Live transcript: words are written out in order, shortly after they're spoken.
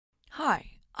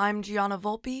Hi, I'm Gianna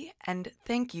Volpe, and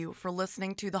thank you for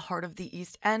listening to The Heart of the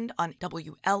East End on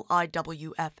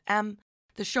WLIW-FM,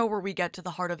 the show where we get to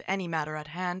the heart of any matter at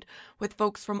hand with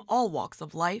folks from all walks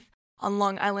of life on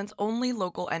Long Island's only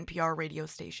local NPR radio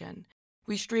station.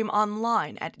 We stream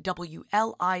online at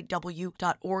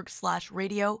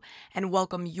WLIW.org/radio and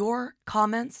welcome your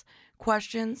comments,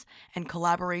 questions, and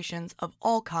collaborations of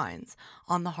all kinds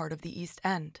on The Heart of the East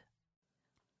End.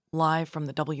 Live from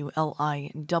the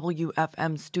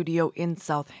WLIW-FM studio in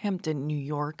Southampton, New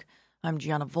York, I'm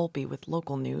Gianna Volpe with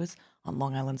local news on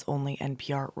Long Island's only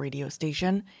NPR radio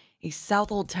station. A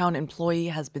Southold Town employee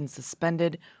has been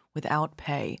suspended without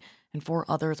pay, and 4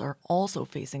 others are also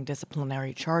facing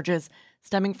disciplinary charges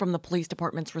stemming from the police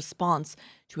department's response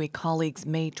to a colleague's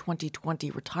May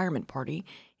 2020 retirement party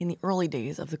in the early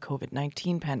days of the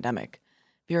COVID-19 pandemic.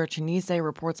 Vera Chinese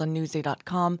reports on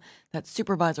Newsday.com that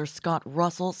Supervisor Scott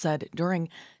Russell said during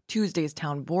Tuesday's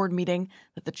town board meeting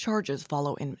that the charges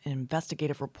follow an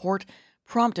investigative report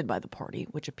prompted by the party,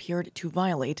 which appeared to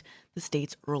violate the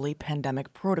state's early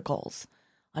pandemic protocols.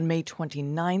 On May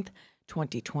 29th,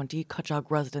 2020, Cutchogue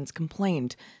residents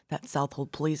complained that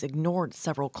Southold police ignored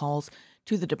several calls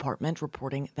to the department,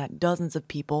 reporting that dozens of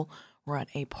people were at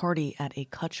a party at a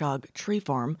Cutchogue tree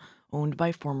farm owned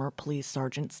by former police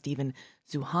sergeant Stephen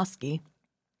Zuhosky,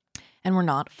 and were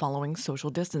not following social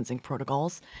distancing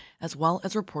protocols, as well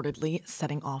as reportedly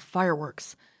setting off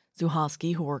fireworks.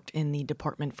 Zuhosky, who worked in the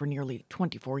department for nearly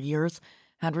 24 years,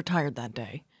 had retired that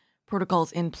day.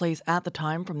 Protocols in place at the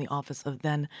time from the office of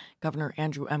then Governor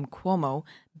Andrew M. Cuomo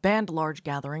banned large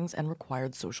gatherings and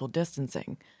required social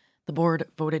distancing. The board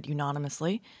voted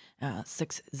unanimously,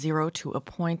 6-0, to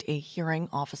appoint a hearing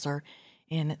officer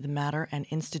in the matter and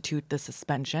institute the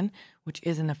suspension, which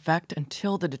is in effect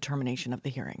until the determination of the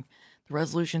hearing. The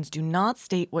resolutions do not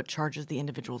state what charges the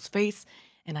individuals face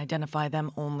and identify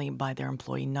them only by their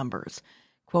employee numbers.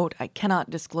 Quote, "I cannot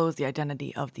disclose the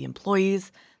identity of the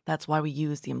employees. That's why we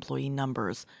use the employee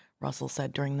numbers," Russell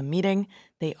said during the meeting.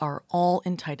 They are all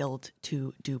entitled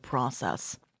to due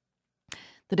process.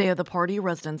 The day of the party,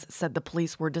 residents said the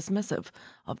police were dismissive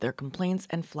of their complaints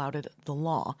and flouted the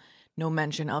law. No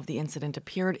mention of the incident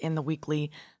appeared in the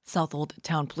weekly Southold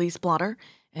Town Police blotter,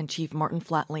 and Chief Martin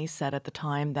Flatley said at the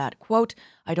time that, quote,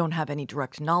 "I don't have any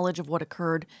direct knowledge of what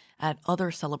occurred at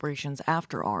other celebrations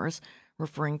after ours,"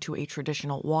 referring to a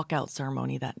traditional walkout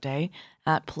ceremony that day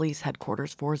at police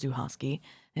headquarters for Zuhosky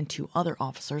and 2 other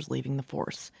officers leaving the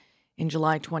force. In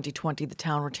July 2020, the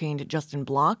town retained Justin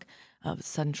Block of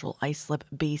Central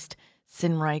Islip-based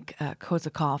Sinreich,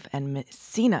 Kozakoff, and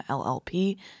Messina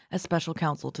LLP as special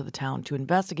counsel to the town to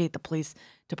investigate the police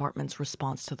department's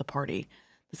response to the party.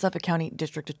 The Suffolk County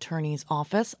District Attorney's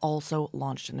Office also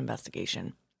launched an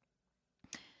investigation.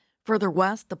 Further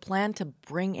west, the plan to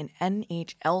bring an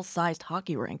NHL-sized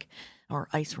hockey rink, or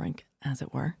ice rink, as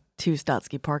it were, to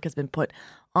Stotsky Park has been put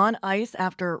on ice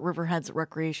after Riverhead's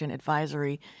Recreation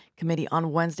Advisory Committee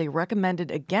on Wednesday recommended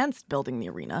against building the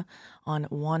arena on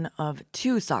one of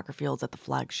 2 soccer fields at the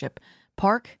flagship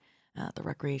park. The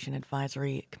Recreation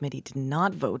Advisory Committee did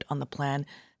not vote on the plan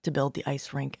to build the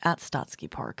ice rink at Stotsky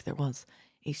Park. There was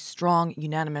a strong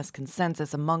unanimous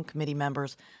consensus among committee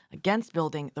members against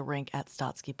building the rink at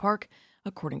Stotsky Park,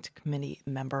 according to committee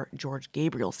member George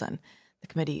Gabrielson. The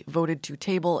committee voted to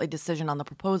table a decision on the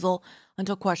proposal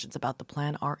until questions about the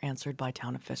plan are answered by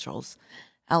town officials.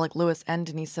 Alec Lewis and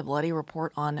Denise Civiletti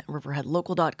report on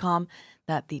RiverheadLocal.com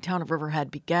that the town of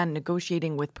Riverhead began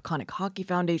negotiating with Peconic Hockey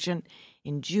Foundation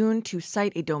in June to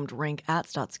site a domed rink at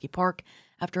Stotsky Park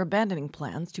after abandoning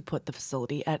plans to put the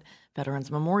facility at Veterans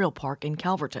Memorial Park in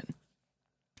Calverton.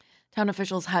 Town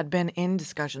officials had been in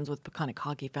discussions with Peconic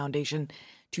Hockey Foundation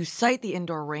to site the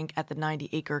indoor rink at the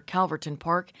 90-acre Calverton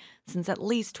Park since at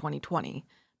least 2020,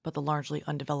 but the largely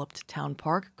undeveloped town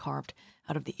park, carved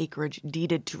out of the acreage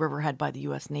deeded to Riverhead by the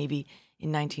U.S. Navy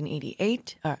in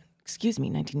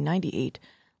 1998,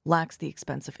 lacks the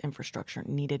expensive infrastructure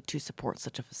needed to support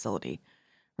such a facility.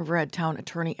 Riverhead Town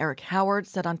Attorney Eric Howard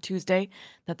said on Tuesday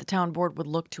that the town board would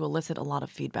look to elicit a lot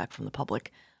of feedback from the public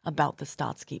about the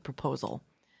Stotsky proposal.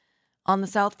 On the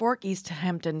South Fork, East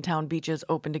Hampton town beaches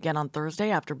opened again on Thursday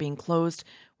after being closed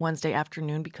Wednesday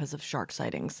afternoon because of shark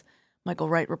sightings. Michael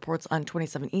Wright reports on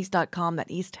 27east.com that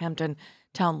East Hampton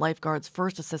Town Lifeguard's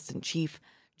first assistant chief,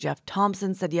 Jeff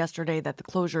Thompson, said yesterday that the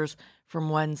closures from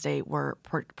Wednesday were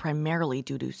primarily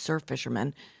due to surf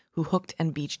fishermen who hooked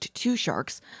and beached 2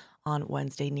 sharks on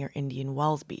Wednesday near Indian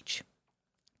Wells Beach.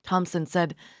 Thompson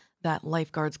said that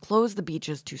lifeguards closed the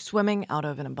beaches to swimming out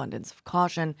of an abundance of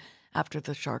caution after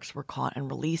the sharks were caught and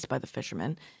released by the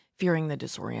fishermen, fearing the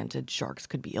disoriented sharks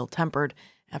could be ill-tempered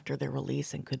after their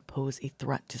release and could pose a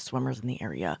threat to swimmers in the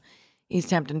area. East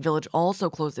Hampton Village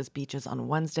also closed its beaches on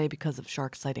Wednesday because of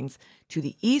shark sightings to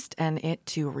the east, and it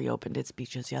too reopened its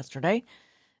beaches yesterday.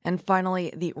 And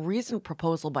finally, the recent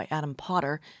proposal by Adam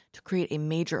Potter to create a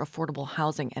major affordable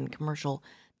housing and commercial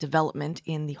development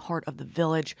in the heart of the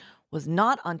village was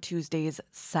not on Tuesday's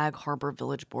Sag Harbor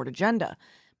Village Board agenda,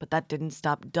 but that didn't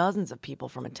stop dozens of people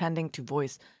from attending to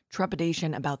voice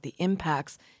trepidation about the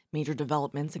impacts major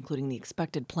developments, including the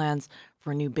expected plans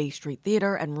for a new Bay Street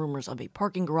Theater and rumors of a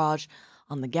parking garage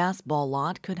on the gas ball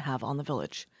lot, could have on the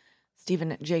village.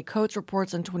 Stephen J. Coates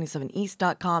reports on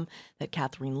 27east.com that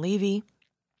Kathleen Levy,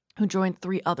 who joined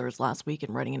 3 others last week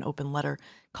in writing an open letter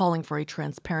calling for a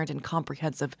transparent and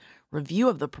comprehensive review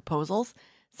of the proposals,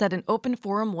 said an open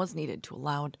forum was needed to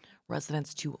allow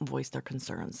residents to voice their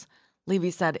concerns.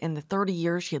 Levy said in the 30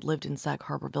 years she had lived in Sag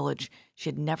Harbor Village, she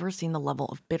had never seen the level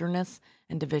of bitterness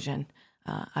and division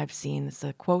I've seen. It's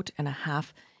a quote and a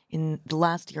half in the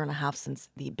last year and a half since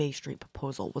the Bay Street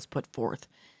proposal was put forth.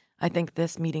 I think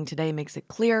this meeting today makes it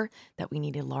clear that we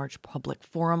need a large public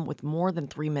forum with more than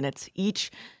 3 minutes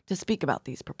each to speak about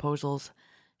these proposals,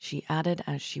 she added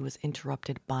as she was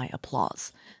interrupted by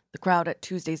applause. The crowd at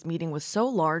Tuesday's meeting was so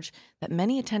large that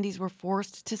many attendees were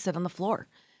forced to sit on the floor.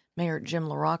 Mayor Jim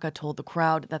LaRocca told the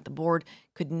crowd that the board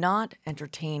could not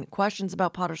entertain questions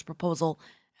about Potter's proposal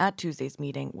at Tuesday's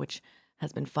meeting, which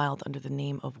has been filed under the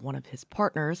name of one of his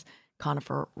partners,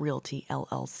 Conifer Realty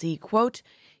LLC. Quote,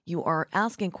 "You are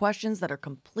asking questions that are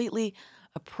completely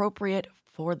appropriate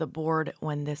for the board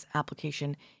when this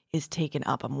application is taken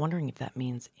up." I'm wondering if that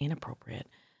means inappropriate.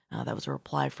 That was a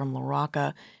reply from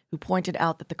LaRocca, who pointed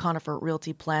out that the Conifer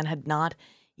Realty plan had not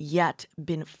yet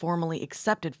been formally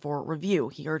accepted for review.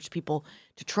 He urged people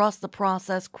to trust the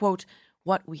process. Quote,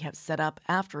 "What we have set up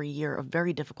after a year of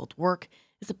very difficult work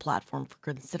is a platform for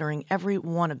considering every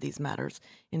one of these matters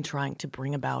in trying to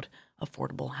bring about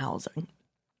affordable housing."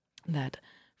 That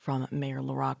from Mayor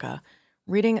LaRocca.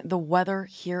 Reading the weather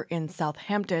here in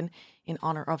Southampton in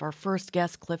honor of our first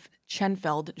guest, Cliff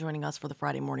Chenfeld, joining us for the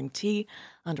Friday Morning Tea,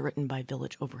 underwritten by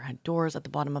Village Overhead Doors at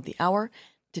the bottom of the hour,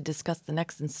 to discuss the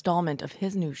next installment of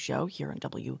his new show here on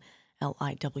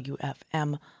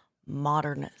WLIWFM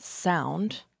Modern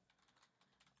Sound.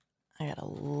 I gotta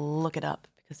look it up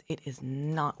because it is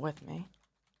not with me.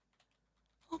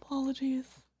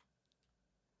 Apologies.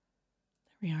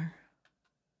 There we are.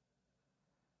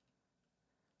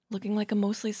 Looking like a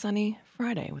mostly sunny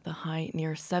Friday with a high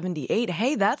near 78.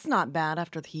 Hey, that's not bad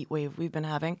after the heat wave we've been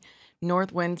having.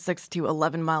 North wind 6 to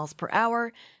 11 miles per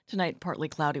hour. Tonight, partly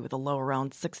cloudy with a low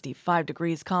around 65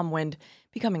 degrees. Calm wind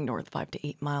becoming north 5 to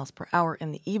 8 miles per hour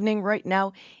in the evening. Right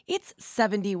now, it's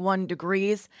 71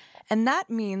 degrees. And that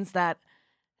means that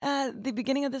the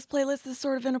beginning of this playlist is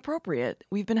sort of inappropriate.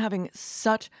 We've been having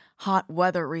such hot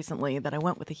weather recently that I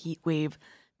went with a heat wave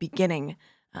beginning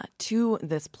to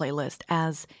this playlist,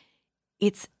 as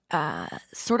it's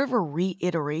sort of a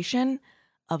reiteration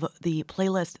of the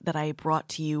playlist that I brought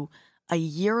to you a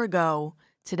year ago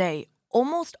today.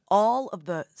 Almost all of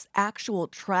the actual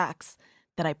tracks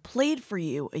that I played for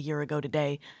you a year ago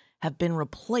today have been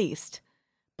replaced,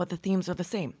 but the themes are the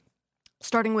same.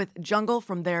 Starting with Jungle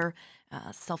from their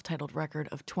self-titled record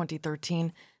of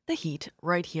 2013, The Heat,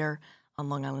 right here on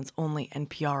Long Island's only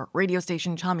NPR radio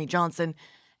station, Tommy Johnson,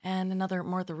 and another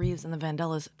Martha Reeves and the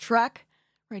Vandellas track,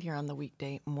 right here on the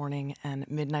weekday morning and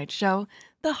midnight show,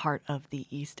 The Heart of the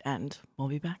East End. We'll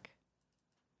be back.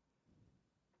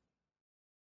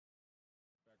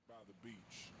 Back by the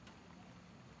beach.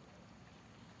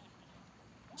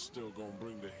 Still gonna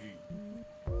bring the heat.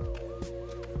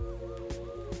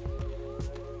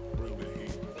 Bring the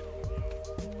heat.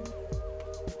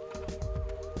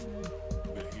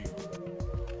 The heat.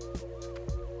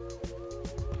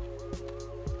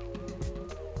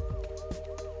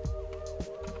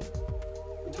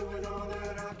 Doing all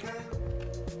that I can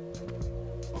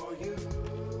for you.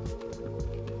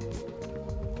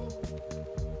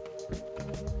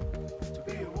 To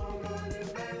be a woman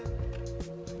and man,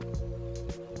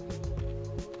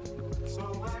 so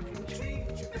I can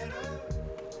treat you better.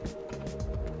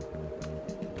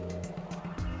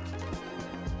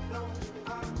 No,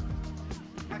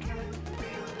 I can't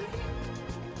feel the heat.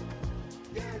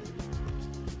 Yeah,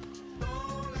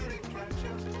 don't let it catch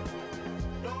you.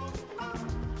 No,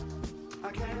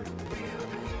 I can't feel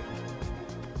the heat.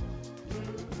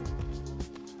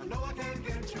 I know I can't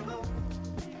get you home.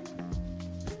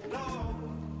 No,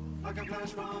 like a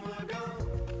flash from a gun.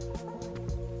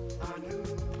 I knew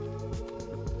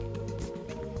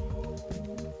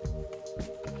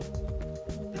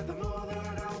that the more that I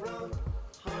run,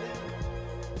 honey,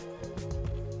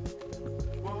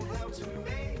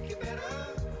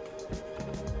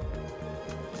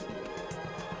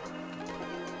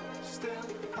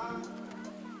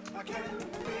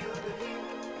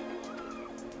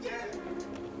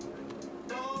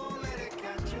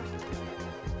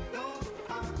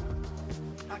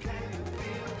 can't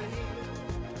feel the heat.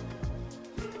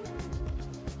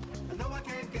 I know I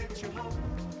can't get you home.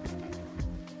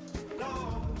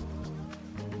 No.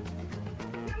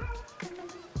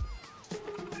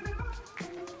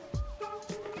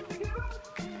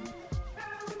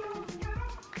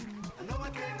 I know I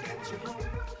can't get you home.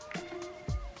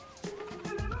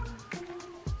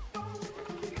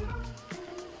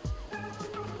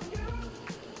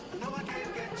 I know I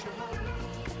can't get you home.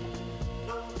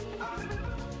 No,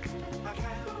 I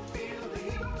can't feel the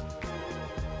heat.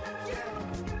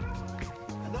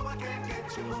 Yeah. I know I can't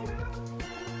get you home.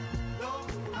 No,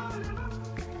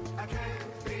 I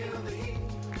can't feel the heat.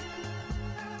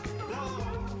 No,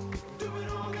 doing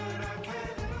all that I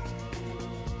can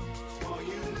for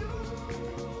you.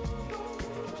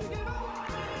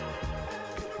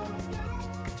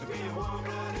 To be a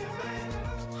warm-blooded man,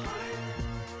 honey,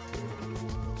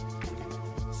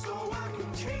 so I can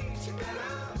treat you better.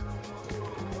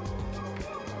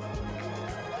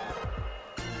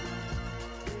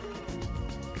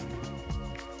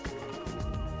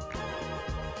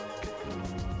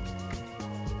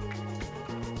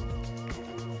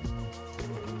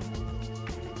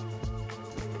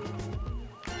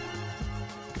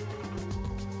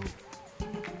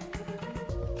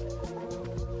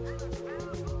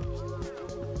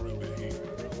 Bring the heat.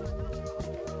 The heat.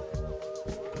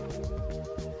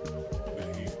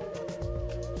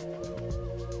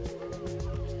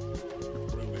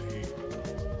 Bring the heat. The heat.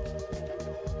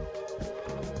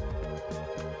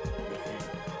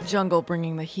 Jungle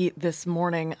bringing the heat this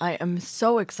morning. I am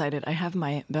so excited. I have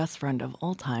my best friend of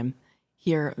all time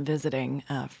here visiting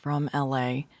from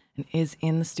LA and is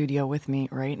in the studio with me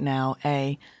right now.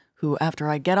 Who, after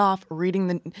I get off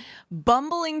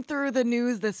bumbling through the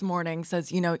news this morning,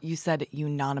 says, you said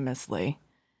unanimously.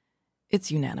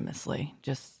 It's unanimously,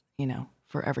 just,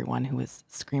 for everyone who is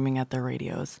screaming at their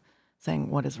radios, saying,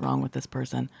 what is wrong with this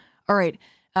person? All right.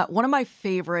 One of my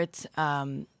favorite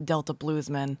Delta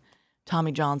bluesmen,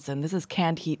 Tommy Johnson. This is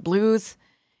Canned Heat Blues.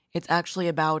 It's actually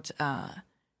about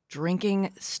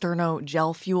drinking sterno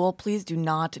gel fuel. Please do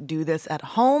not do this at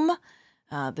home.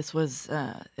 This was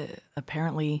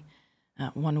apparently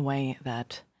one way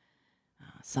that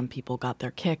some people got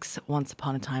their kicks once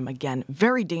upon a time. Again,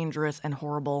 very dangerous and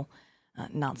horrible.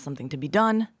 Not something to be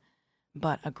done,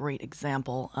 but a great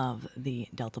example of the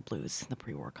Delta Blues, the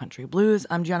pre-war country blues.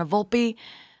 I'm Gianna Volpe.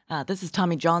 This is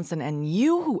Tommy Johnson, and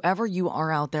you, whoever you are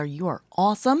out there, you are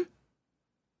awesome,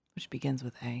 which begins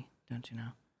with A, don't you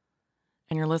know?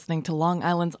 And you're listening to Long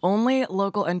Island's only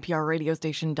local NPR radio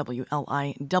station,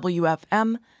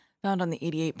 WLIWFM, found on the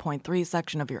 88.3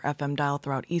 section of your FM dial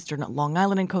throughout eastern Long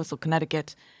Island and coastal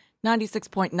Connecticut,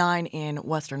 96.9 in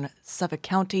western Suffolk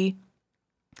County,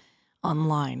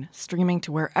 online, streaming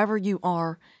to wherever you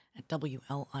are at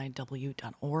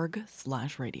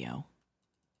WLIW.org/radio.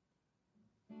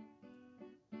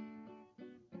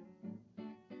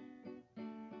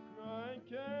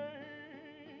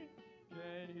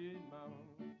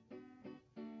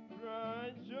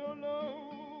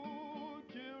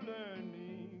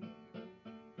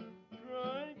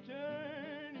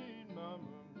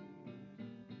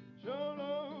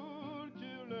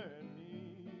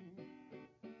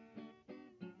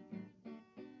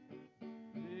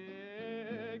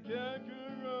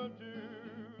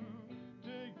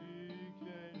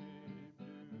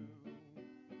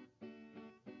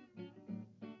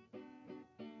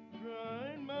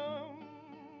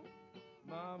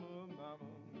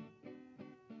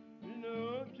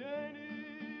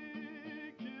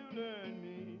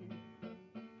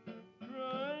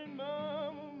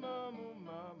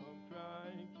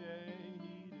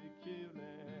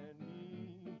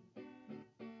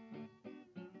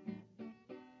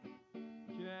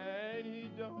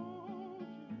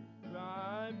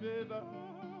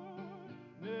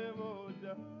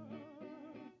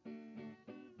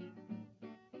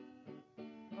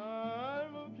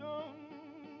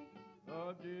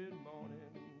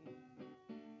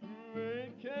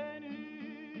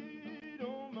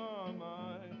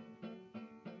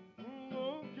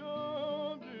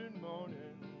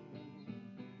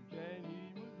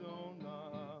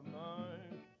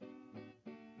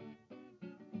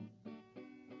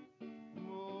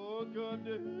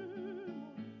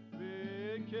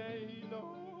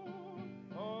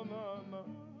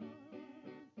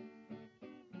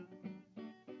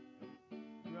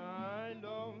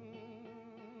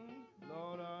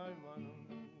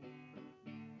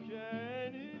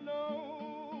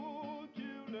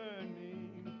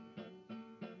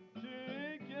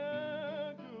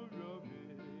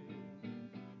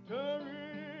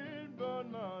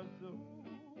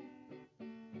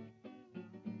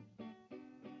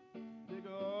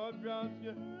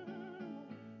 scared.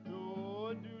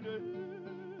 So do the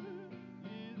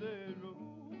easy road.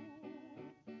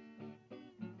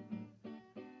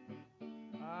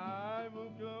 I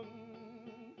will come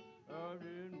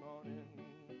every morning,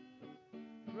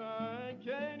 crying,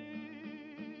 can't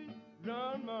eat,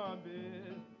 run my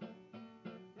best,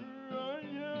 run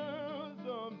here,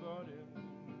 somebody,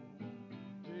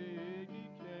 take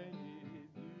it, can you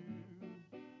do?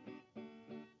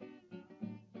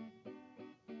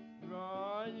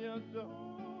 Run your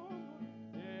song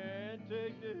and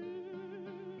take the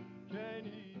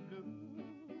candy blue.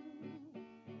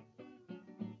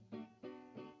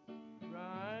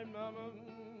 Cry, mama,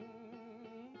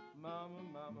 mama,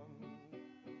 mama.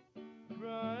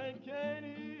 Cry,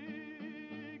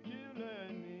 candy,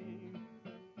 killing me.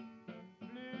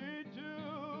 Bleed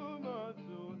too much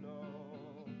so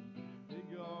long. They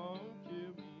gon'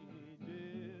 kill me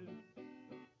dead.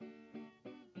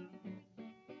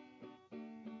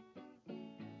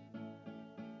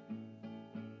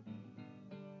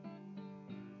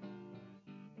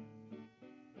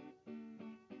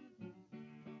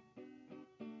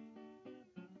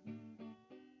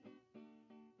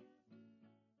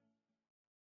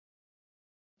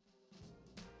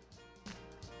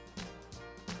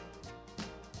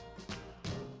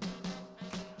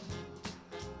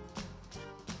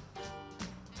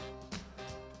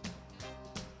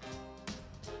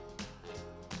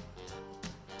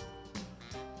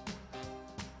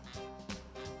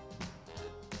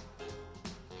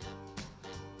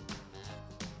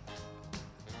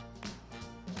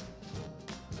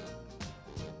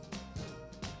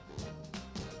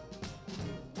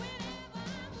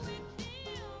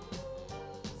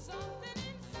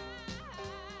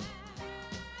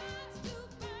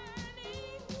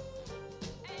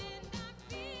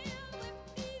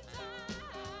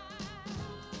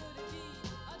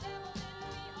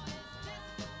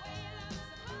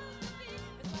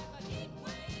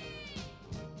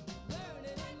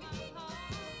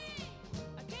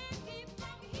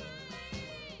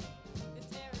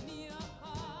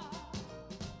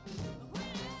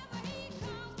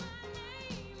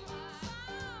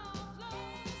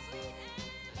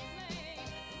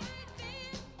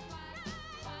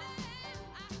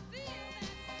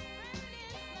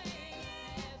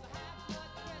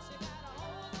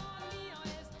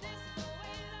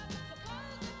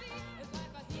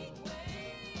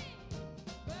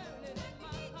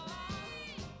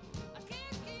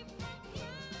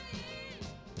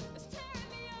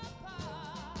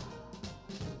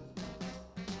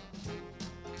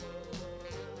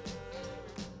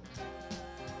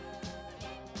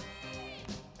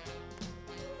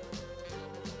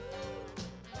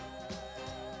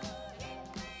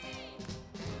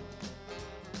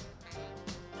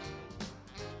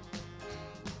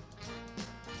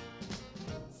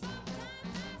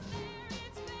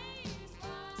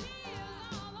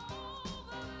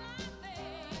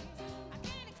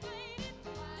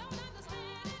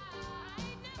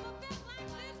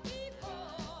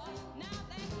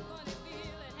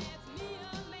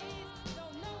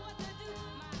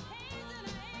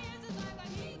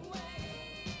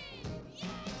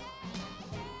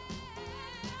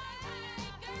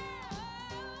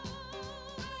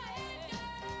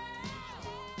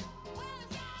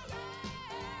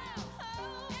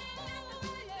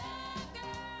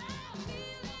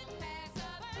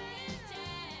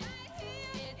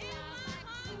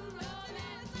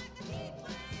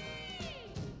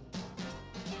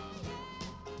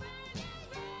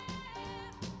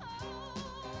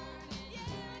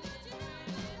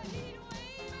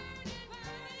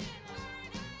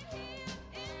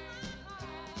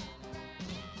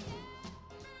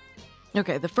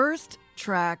 Okay, the first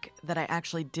track that I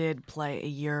actually did play a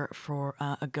year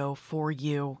ago for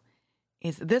you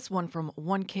is this one from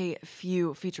 1K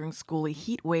Few featuring Schoolie,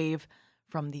 Heat Wave,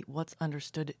 from the What's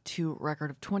Understood 2 record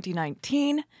of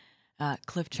 2019.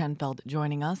 Cliff Chenfeld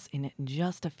joining us in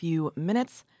just a few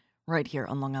minutes right here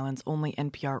on Long Island's only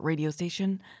NPR radio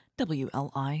station,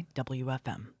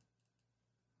 WLIWFM.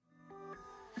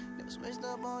 Switched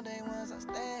up on day ones, I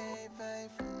stay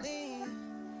faithfully.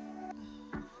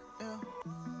 Yeah.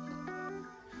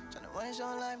 Tryna waste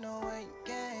your life, no way you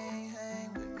can't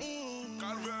hang with me.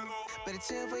 Better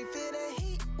chill before you feel that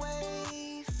heat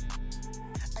wave.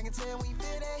 I can tell when you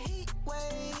feel that heat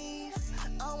wave. I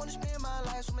don't wanna spend my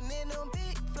life swimming in them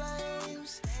big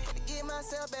flames. Had to get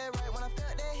myself back right when I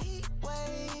felt that heat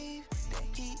wave.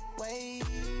 That heat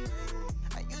wave.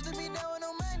 I used to be down with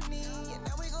no money, and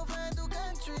now we gon' flying through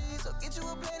countries. So get you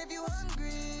a plate if you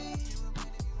hungry.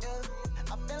 Yeah.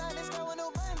 I feel like this guy with no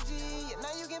bungee, and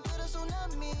now you can feel the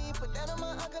tsunami. Put that on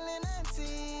my uncle and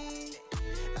auntie.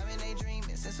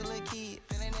 a little kid,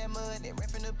 feeling that mud, that ran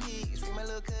from the pigs. Free my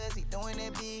little cuz, he doing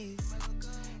that big.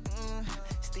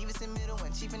 Stevenson middle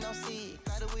when chief and no seed.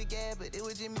 Thought it would gab, but it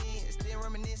was just me. Still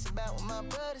reminisce about when my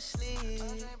brother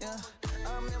slid. Yeah.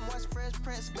 I remember watching Fresh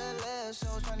Prince Bel Air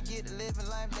shows, trying to get to living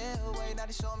life that way. Now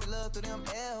they show me love through them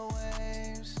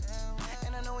airwaves.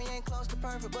 And I know we ain't close to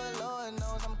perfect, but Lord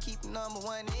knows I'ma keep number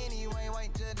one anyway.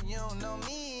 White judge, you don't know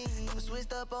me. If I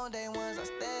switched up on day ones, I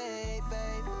stayed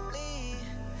faithfully.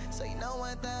 So you know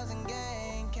 1,000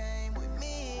 gang came with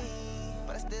me,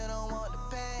 but I still don't want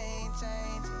the pain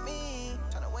changing me.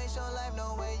 Tryna waste your life,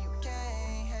 no way you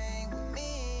can't hang with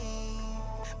me.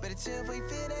 Better chill before you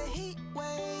feel that heat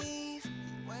wave.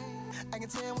 I can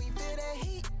tell when you feel that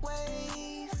heat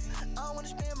wave. I don't wanna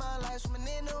spend my life swimming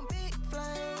in them big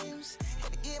flames.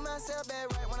 Had to get myself back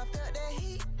right when I felt that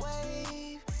heat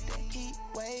wave. That heat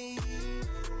wave.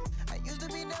 I used to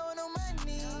be down with no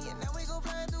money, and now we go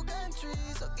flying through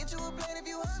countries. So get you a plane if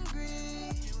you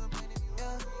hungry.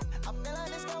 Yeah. I feel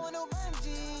like this guy with no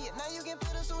bungee, and now you can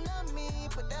feel the tsunami.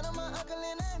 Put that on my uncle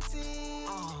and auntie.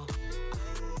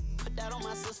 Put that on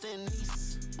my sister and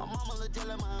niece. My mama look just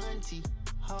like my auntie.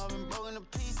 I've been broken to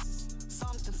pieces.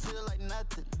 Something feel like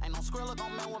nothing. Ain't no Skrilla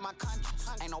gon' mess with my conscience.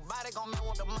 Ain't nobody gon' mess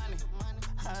with the money.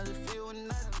 How does it feel with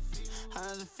nothing? How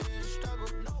does it feel to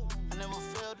struggle? I never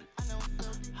felt it.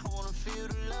 I wanna feel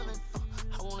the loving.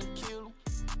 I wanna kill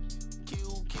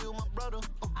my brother.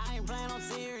 I ain't playing on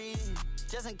serious.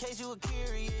 Just in case you were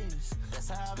curious. That's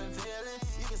how I've been feeling.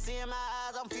 You can see in my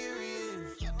eyes I'm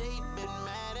furious. They been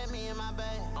mad at me in my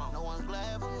bed. No one's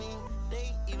glad for me.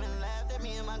 They even laughed at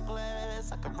me in my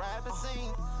class. I could rap and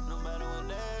sing. Nobody was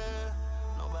there.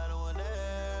 Nobody was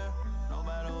there.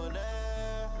 Nobody was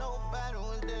there. Nobody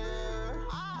was there.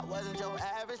 I wasn't your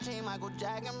average team. Michael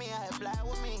Jackson me. I had black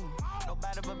with me.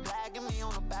 Nobody but black in me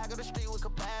on the back of the street with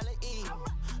Cabela E.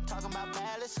 Talking about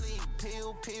ballad sleep.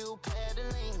 Peel,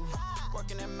 pedaling.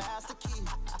 Working at Master Key.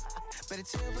 Better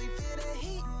chill before you feel that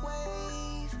heat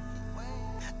wave.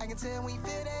 I can tell when you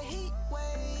feel that heat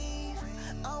wave.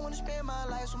 I don't wanna spend my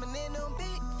life swimming in them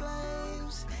big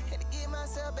flames. Had to get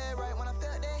myself back right when I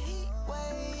felt that heat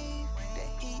wave. That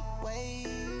heat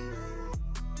wave.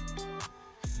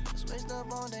 Switched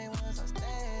up on day ones, I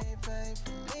stayed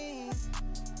faithfully.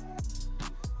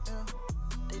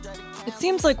 It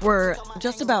seems like we're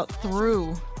just about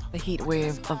through the heat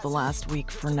wave of the last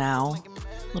week for now.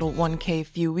 Little 1K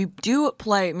few. We do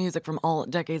play music from all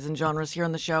decades and genres here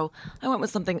on the show. I went with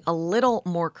something a little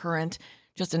more current,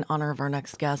 just in honor of our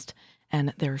next guest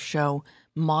and their show,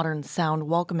 Modern Sound,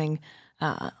 welcoming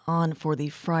on for the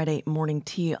Friday morning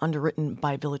tea, underwritten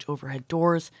by Village Overhead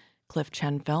Doors, Cliff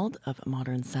Chenfeld of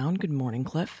Modern Sound. Good morning,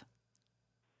 Cliff.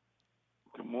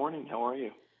 Good morning. How are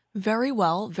you? Very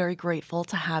well. Very grateful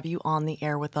to have you on the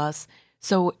air with us.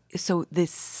 So is it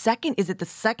the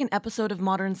second episode of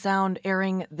Modern Sound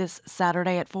airing this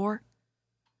Saturday at 4?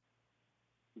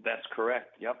 That's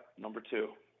correct. Yep, number 2.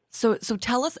 So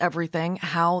tell us everything,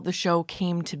 how the show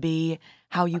came to be,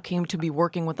 how you came to be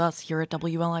working with us here at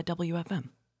WLIW-FM.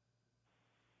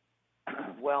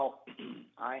 Well,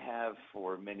 I have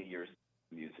for many years in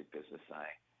the music business. I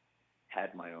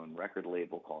had my own record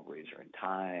label called Razor and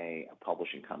Tie, a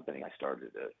publishing company. I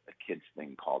started a kids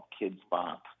thing called Kids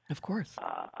Bop. Of course.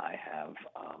 I have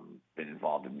been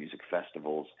involved in music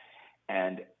festivals,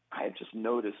 and I have just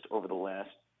noticed over the last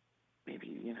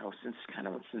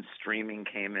since streaming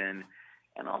came in,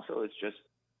 and also it's just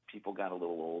people got a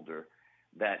little older,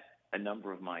 that a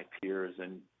number of my peers,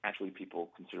 and actually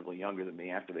people considerably younger than me,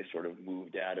 after they sort of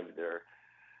moved out of their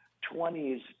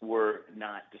 20s, were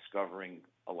not discovering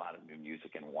a lot of new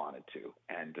music and wanted to.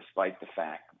 And despite the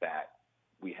fact that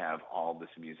we have all this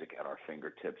music at our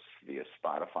fingertips via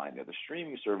Spotify and the other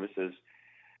streaming services,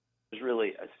 there's really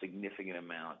a significant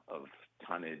amount of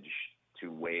tonnage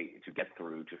to get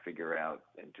through, to figure out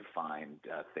and to find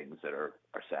things that are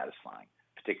satisfying,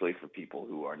 particularly for people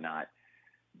who are not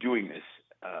doing this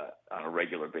on a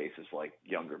regular basis like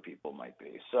younger people might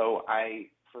be. So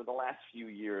for the last few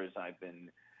years, I've been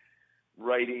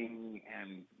writing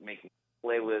and making a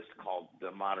playlist called The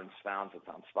Modern Sounds. It's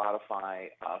on Spotify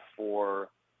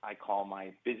I call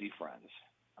my busy friends,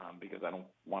 because I don't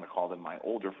want to call them my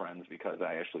older friends, because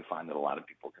I actually find that a lot of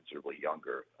people considerably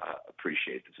younger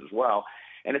appreciate this as well.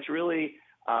 And it's really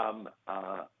an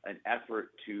effort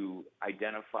to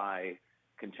identify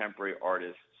contemporary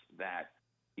artists that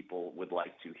people would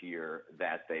like to hear,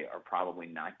 that they are probably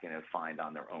not going to find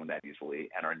on their own that easily,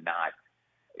 and are not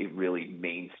a really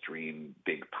mainstream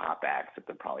big pop acts that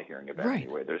they're probably hearing about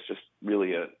anyway. There's just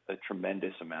really a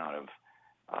tremendous amount of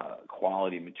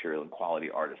quality material and quality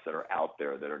artists that are out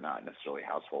there that are not necessarily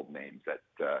household names that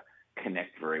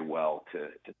connect very well to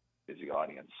the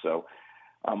audience. So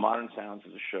Modern Sounds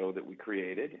is a show that we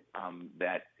created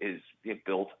that is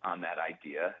built on that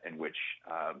idea, in which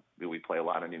we play a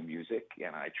lot of new music,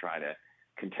 and I try to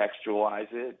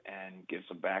contextualize it and give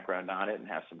some background on it and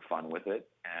have some fun with it.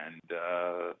 And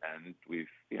we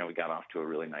got off to a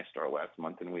really nice start last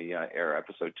month, and we air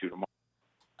episode 2 tomorrow.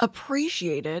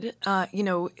 Appreciated.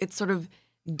 It's sort of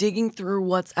digging through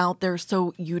what's out there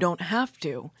so you don't have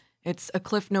to. It's a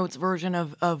Cliff Notes version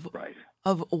of Right.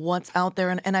 of what's out there,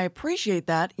 and I appreciate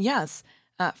that. Yes,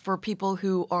 for people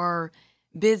who are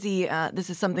busy, this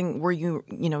is something where you're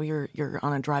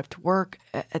on a drive to work,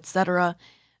 etc.,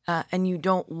 and you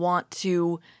don't want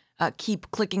to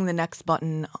keep clicking the next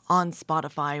button on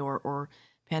Spotify or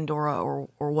Pandora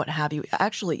or what have you.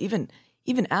 Actually, even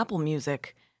Apple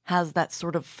Music has that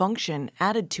sort of function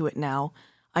added to it now.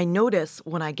 I notice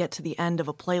when I get to the end of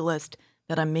a playlist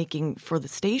that I'm making for the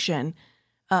station,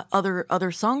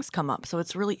 other songs come up. So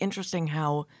it's really interesting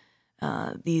how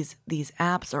these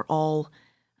apps are all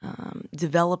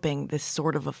developing this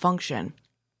sort of a function.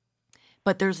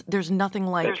 But there's nothing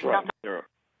like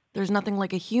there's nothing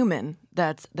like a human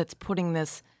that's putting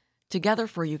this together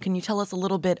for you. Can you tell us a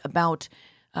little bit about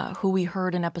who we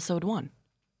heard in episode 1?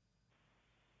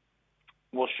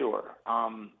 Well, sure.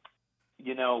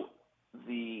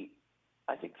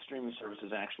 I think the streaming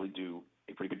services actually do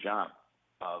a pretty good job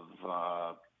of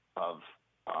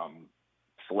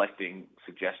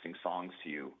suggesting songs to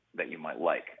you that you might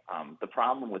like. The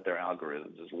problem with their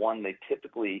algorithms is, one, they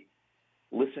typically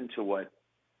listen to what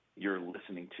you're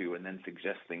listening to and then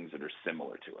suggest things that are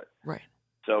similar to it. Right.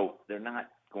 So they're not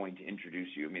going to introduce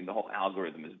you. I mean, the whole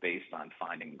algorithm is based on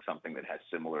finding something that has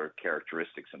similar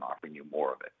characteristics and offering you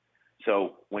more of it.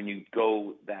 So when you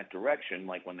go that direction,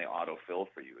 like when they autofill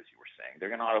for you, as you were saying, they're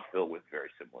going to autofill with very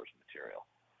similar material.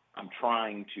 I'm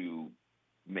trying to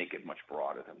make it much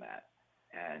broader than that.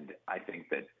 And I think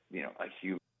that, a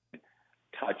human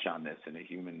touch on this and a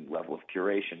human level of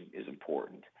curation is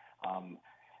important.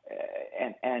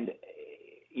 And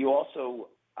you also,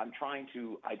 I'm trying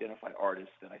to identify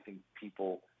artists that I think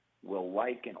people will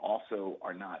like and also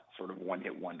are not sort of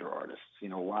one-hit wonder artists.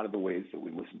 A lot of the ways that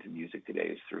we listen to music today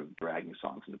is through dragging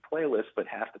songs into playlists, but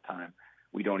half the time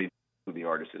we don't even know who the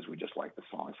artist is. We just like the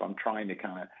song. So I'm trying to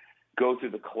kind of go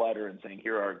through the clutter and saying,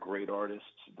 here are great artists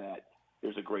that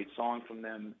there's a great song from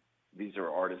them. These are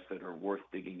artists that are worth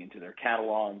digging into their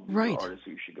catalog. These Right. are artists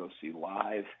who you should go see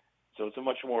live. So it's a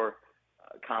much more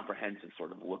comprehensive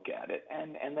sort of look at it.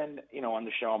 And then, on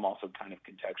the show, I'm also kind of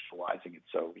contextualizing it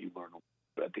so you learn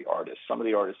about the artists. Some of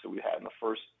the artists that we had in the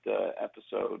first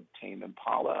episode, Tame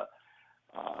Impala,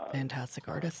 Fantastic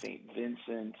artist. St.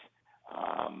 Vincent,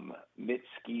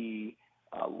 Mitski,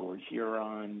 Lord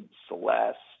Huron,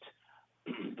 Celeste,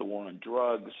 The War on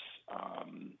Drugs,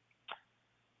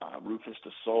 Rufus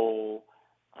the Soul,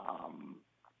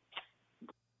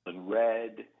 Golden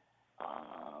Red,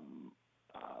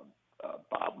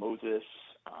 Bob Moses,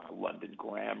 London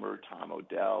Grammar, Tom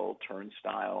Odell,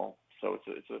 Turnstile. So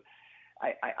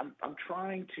I'm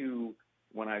trying to,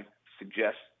 when I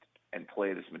suggest and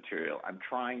play this material, I'm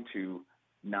trying to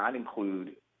not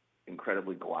include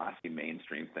incredibly glossy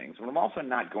mainstream things, but I'm also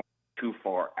not going too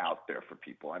far out there for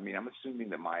people. I mean, I'm assuming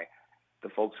that the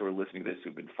folks who are listening to this,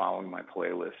 who've been following my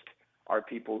playlist, are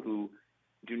people who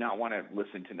do not want to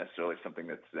listen to necessarily something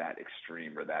that's that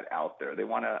extreme or that out there. They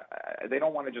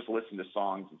don't want to just listen to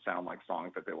songs and sound like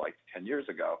songs that they liked 10 years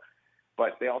ago,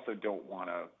 but they also don't want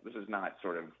to. This is not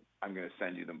sort of, I'm going to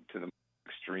send you to the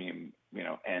extreme,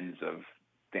 ends of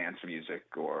dance music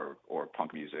or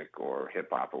punk music or hip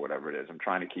hop or whatever it is. I'm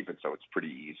trying to keep it so it's pretty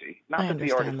easy. Not that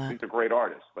the artists, these are great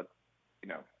artists, but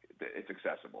it's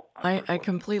accessible. I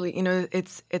completely,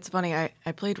 it's funny.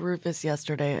 I played Rufus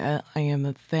yesterday. I am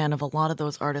a fan of a lot of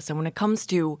those artists. And when it comes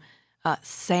to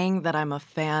saying that I'm a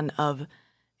fan of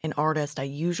an artist, I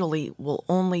usually will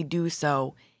only do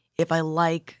so if I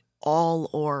like all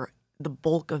or the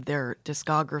bulk of their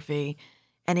discography.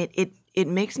 And it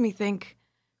makes me think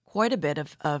quite a bit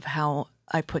of how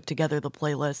I put together the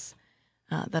playlists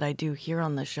that I do here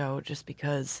on the show, just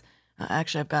because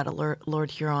actually I've got a Lord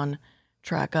Huron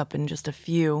track up in just a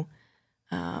few.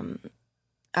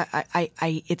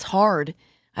 It's hard.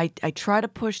 I try to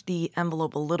push the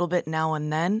envelope a little bit now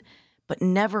and then, but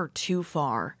never too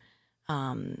far.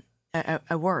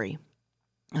 I worry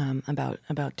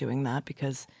about doing that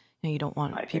because you don't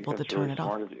want people to turn it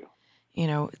off.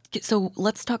 So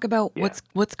let's talk about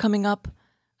what's coming up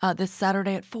this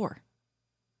Saturday at 4.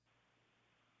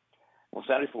 Well,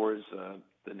 Saturday 4 is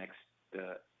the next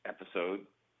episode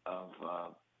of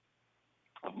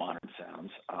of Modern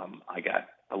Sounds. I got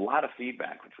a lot of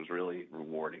feedback, which was really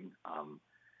rewarding,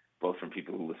 both from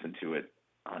people who listened to it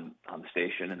on the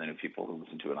station and then people who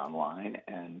listened to it online.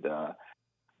 And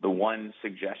the one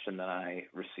suggestion that I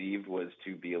received was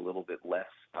to be a little bit less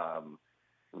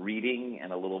reading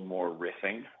and a little more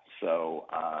riffing. So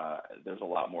there's a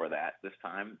lot more of that this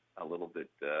time, a little bit,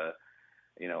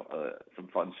 some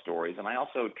fun stories. And I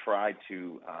also tried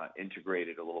to integrate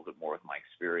it a little bit more with my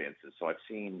experiences. So I've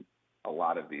seen a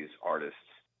lot of these artists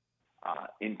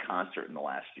in concert in the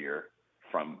last year,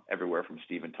 from everywhere from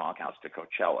Stephen Talkhouse to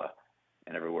Coachella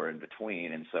and everywhere in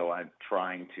between. And so I'm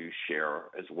trying to share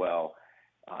as well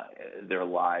their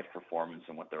live performance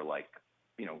and what they're like,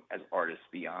 as artists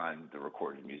beyond the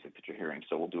recorded music that you're hearing.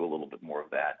 So we'll do a little bit more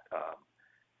of that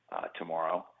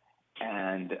tomorrow.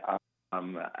 And,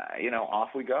 off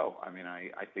we go. I mean,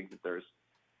 I think that there's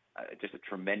just a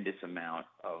tremendous amount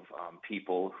of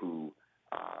people who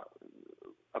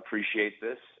appreciate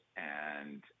this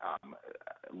and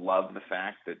love the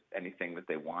fact that anything that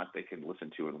they want they can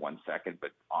listen to in 1 second,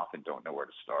 but often don't know where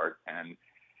to start. And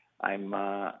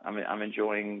I'm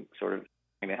enjoying sort of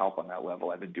trying to help on that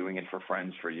level. I've been doing it for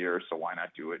friends for years, so why not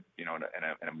do it, in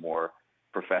a more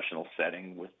professional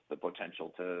setting with the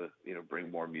potential to, bring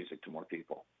more music to more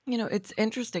people. It's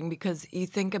interesting because you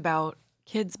think about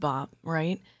Kids Bop,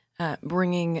 right?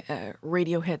 Bringing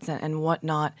radio hits and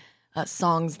whatnot,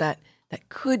 songs that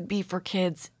could be for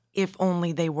kids if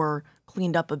only they were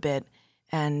cleaned up a bit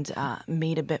and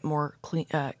made a bit more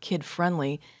kid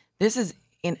friendly. This is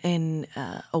in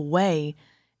a way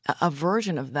a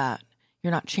version of that.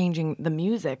 You're not changing the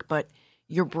music, but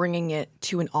you're bringing it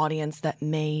to an audience that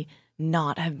may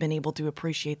not have been able to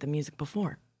appreciate the music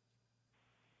before.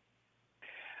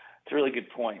 It's a really good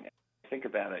point. Think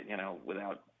about it,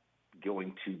 without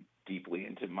going too deeply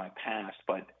into my past,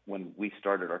 but when we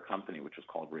started our company, which was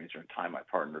called Razor and Tie, my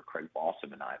partner Craig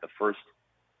Balsam and I, the first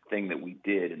thing that we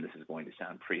did, and this is going to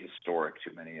sound prehistoric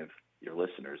to many of your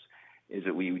listeners, is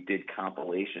that we did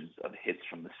compilations of hits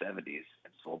from the 70s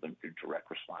and sold them through direct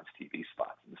response TV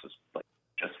spots. And this was like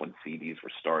just when CDs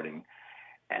were starting,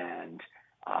 and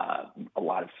a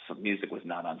lot of some music was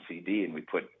not on CD, and we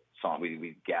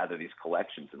gather these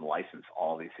collections and license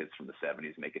all these hits from the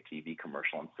 70s, make a TV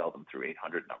commercial, and sell them through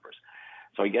 800 numbers.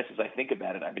 So I guess as I think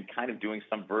about it, I've been kind of doing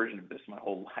some version of this my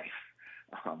whole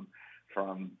life,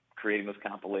 from creating those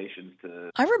compilations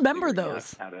to. I remember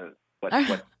those.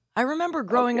 I remember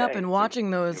growing up and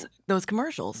watching those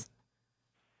commercials.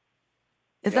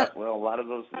 Well, a lot of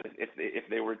those, if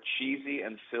they were cheesy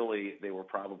and silly, they were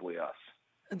probably us.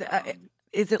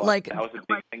 Is it but like that was a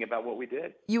big thing about what we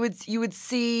did? You would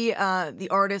see the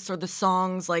artists or the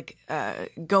songs like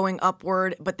going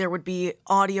upward, but there would be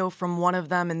audio from one of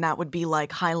them, and that would be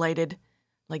like highlighted,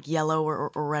 like yellow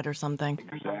or red or something.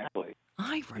 Exactly.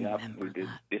 I remember we did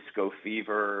that. Disco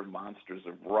Fever, Monsters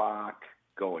of Rock,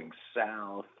 Going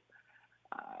South,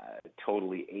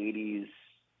 totally 80s,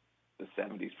 the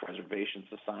 70s Preservation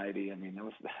Society. I mean,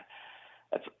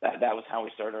 that was how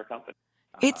we started our company.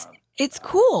 It's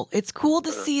cool. It's cool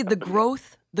to see the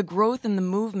growth and the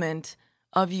movement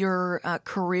of your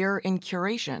career in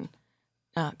curation,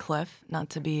 Cliff. Not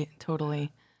to be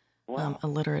totally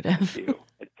alliterative. Thank you.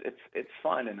 It's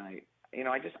fun, and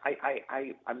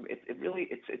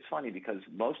it's funny because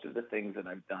most of the things that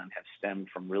I've done have stemmed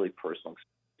from really personal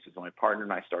experiences. When my partner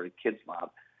and I started Kids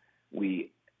Bop,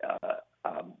 we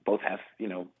both have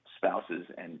spouses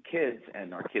and kids,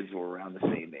 and our kids were around the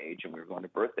same age, and we were going to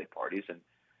birthday parties,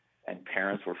 and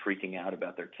parents were freaking out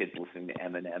about their kids listening to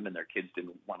Eminem, and their kids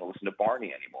didn't want to listen to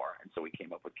Barney anymore, and so we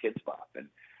came up with Kids Bop, and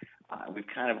we've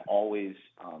kind of always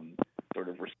sort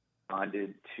of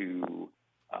responded to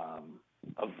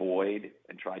a void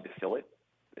and tried to fill it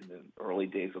in the early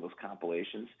days of those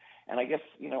compilations, and I guess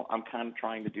I'm kind of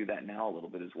trying to do that now a little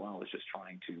bit as well. It's just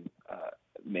trying to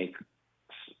make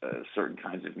certain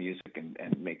kinds of music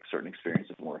and make certain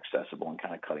experiences more accessible and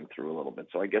kind of cutting through a little bit.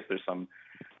 So I guess there's some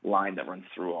line that runs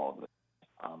through all of this,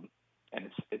 and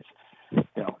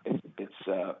it's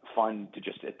fun to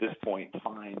just at this point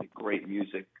find great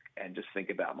music and just think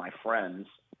about my friends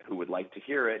who would like to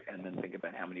hear it, and then think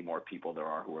about how many more people there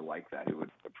are who are like that, who would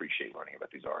appreciate learning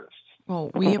about these artists. Well,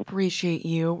 we appreciate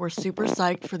you. We're super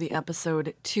psyched for the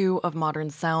episode 2 of Modern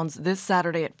Sounds this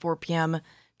Saturday at 4 p.m.,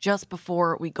 just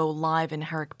before we go live in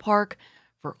Herrick Park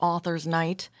for Authors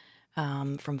Night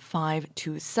from 5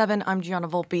 to 7. I'm Gianna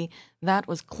Volpe. That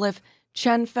was Cliff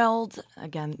Chenfeld.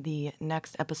 Again, the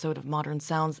next episode of Modern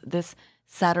Sounds this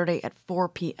Saturday at 4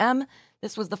 p.m.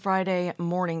 This was the Friday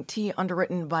Morning Tea,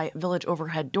 underwritten by Village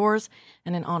Overhead Doors.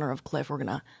 And in honor of Cliff, we're going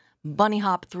to bunny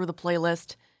hop through the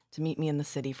playlist to Meet Me in the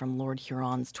City from Lord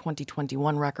Huron's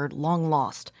 2021 record, Long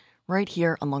Lost, right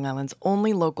here on Long Island's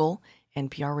only local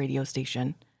NPR radio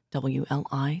station,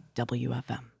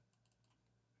 WLIWFM.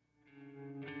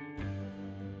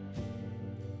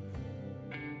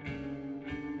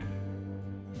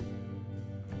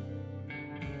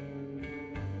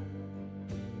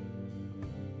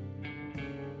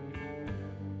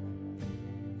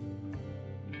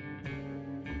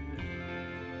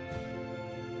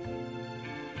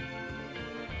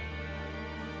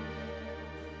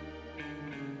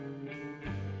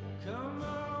 Come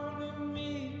on and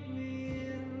meet me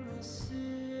in the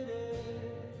city.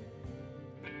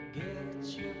 Get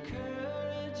your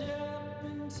courage up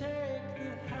and take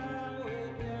the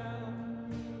highway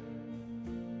down.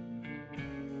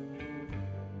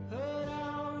 Put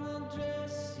on the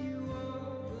dress you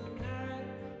wore the night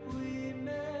we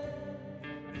met.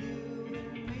 You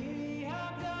and me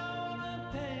are gonna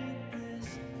paint this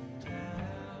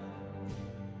town.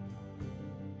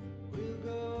 We'll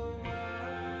go wild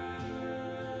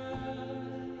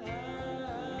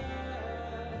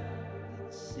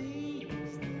and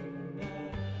seize the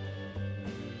night.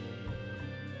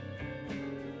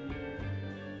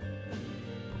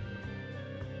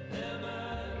 Am I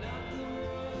not the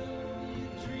one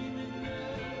you're dreaming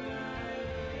of, my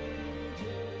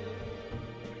angel?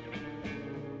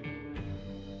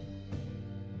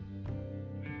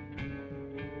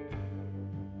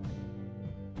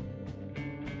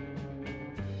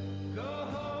 Go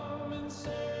home and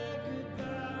say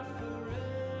goodbye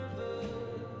forever.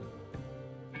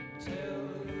 Tell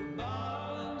the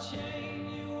ball and chain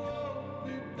you won't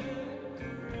be back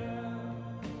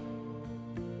around.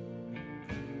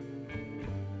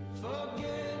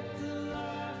 Forget the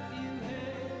life you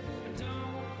had,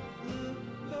 don't look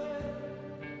back.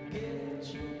 Get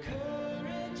your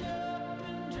courage up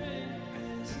and drink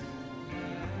this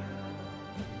now.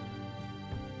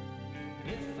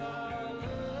 If our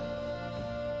love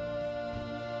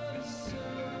is so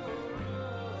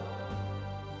wrong,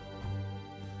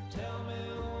 tell me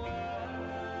why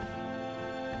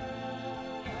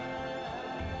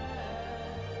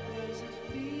does it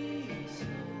feel so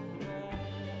right?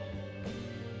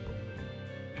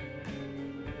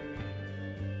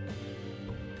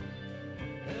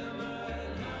 Am I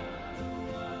not the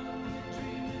one you're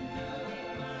dreaming of,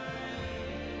 my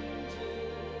angel?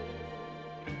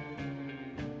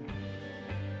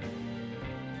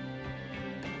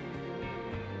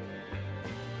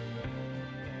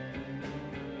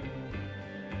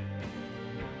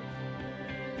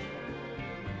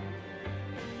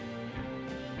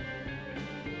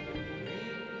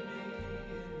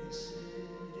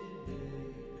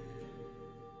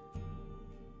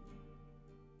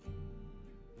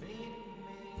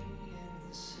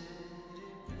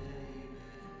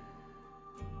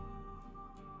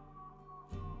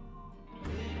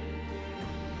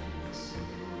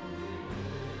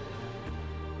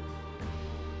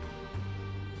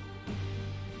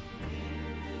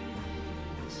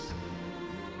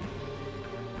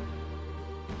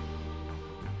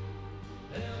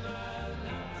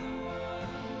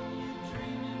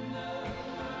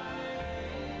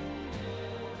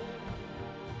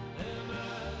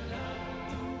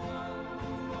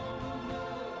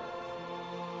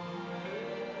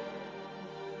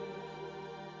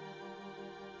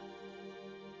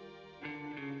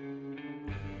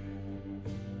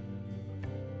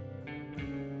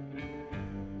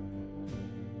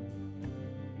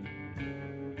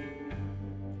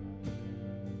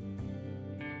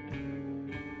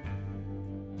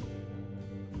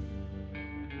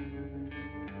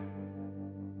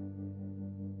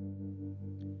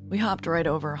 We hopped right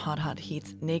over Hot Hot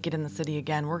Heat's Naked in the City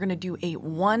again. We're going to do a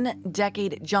 1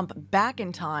 decade jump back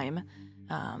in time.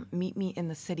 Meet Me in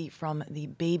the City from the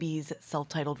Babies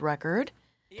self-titled record.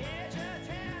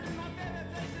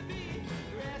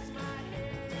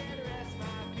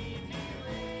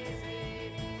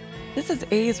 This is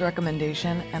A's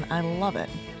recommendation, and I love it.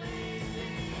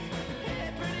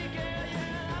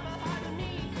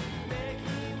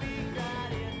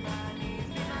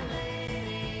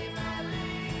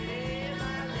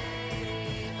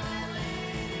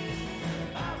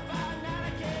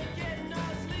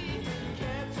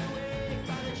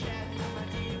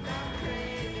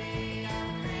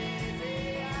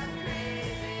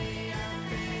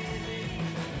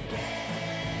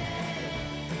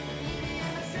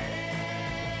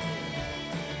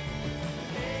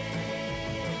 Hey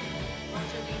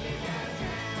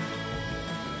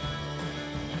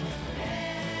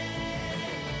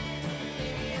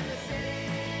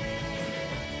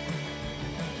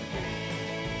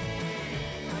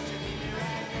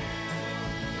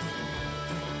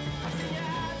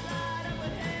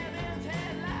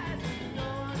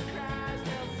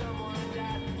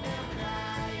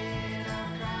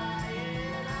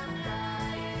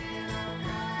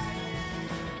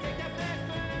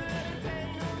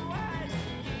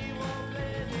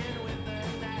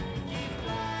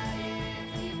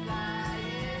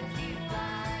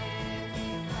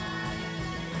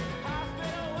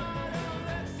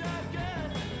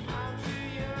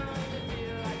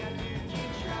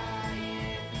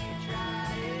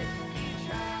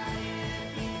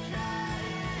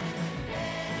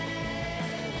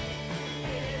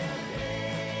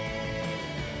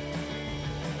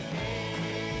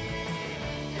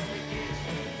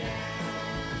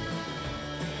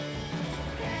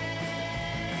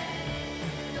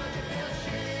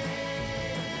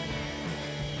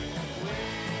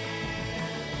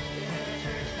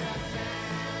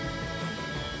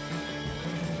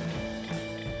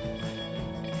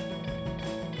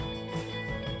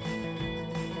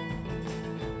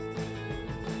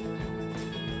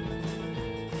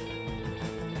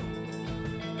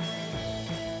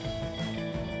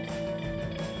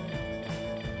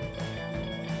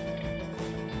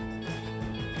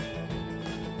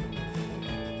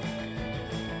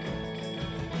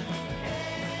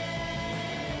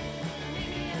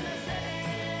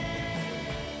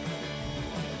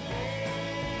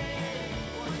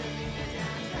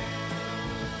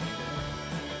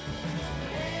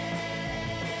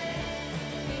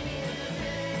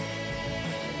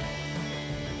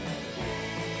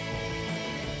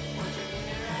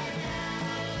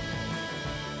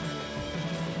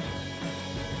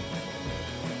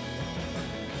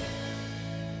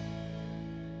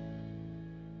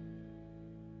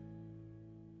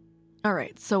All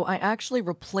right, so I actually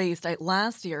replaced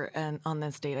last year, and on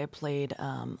this date I played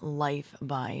 "Life"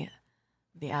 by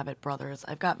the Avett Brothers.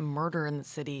 I've got "Murder in the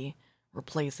City"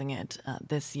 replacing it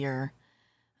this year.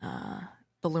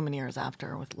 The Lumineers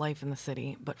after with "Life in the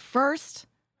City," but first,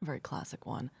 a very classic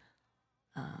one,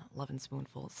 "Love and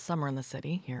Spoonful," "Summer in the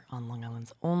City" here on Long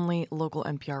Island's only local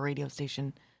NPR radio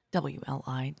station,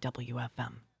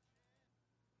 WLIWFM.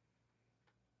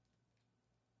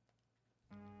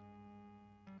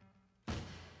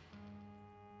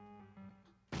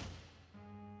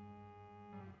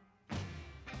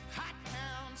 Hot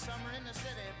town, summer in the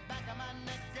city, back of my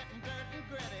neck getting dirt and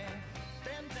gritty.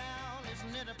 Been down,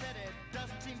 isn't it a pity?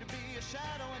 Doesn't seem to be a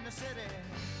shadow in the city.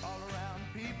 All around,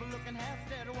 people looking half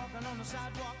dead, walking on the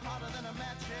sidewalk harder than a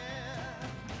match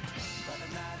head. But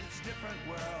at night it's a different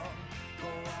world. Go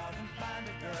out and find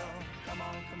a girl. Come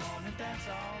on and dance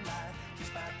all night.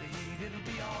 Despite the heat, it'll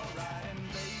be alright. And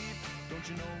babe, don't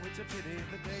you know it's a pity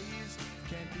the days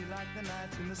can't be like the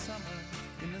nights in the summer,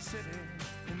 in the city,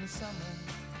 in the summer,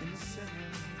 in the city.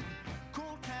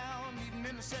 Cool town, meeting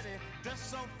in the city,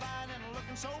 dressed so fine and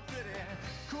looking so pretty.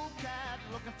 Cool cat,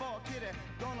 looking for a kitty,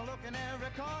 gonna look in every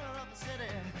corner of the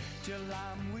city. Till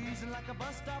I'm wheezing like a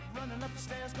bus stop, running up the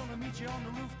stairs, gonna meet you on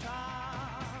the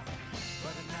rooftop.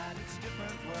 But at night it's a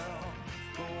different world.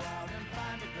 Go out and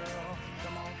find a girl.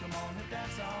 Come on and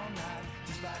dance all night.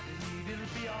 Despite the heat,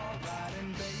 it'll be alright.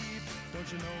 And babe,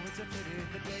 don't you know it's a pity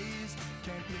the days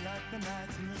can't be like the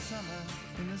nights in the summer,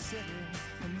 in the city,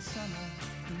 in the summer,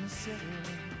 in the city.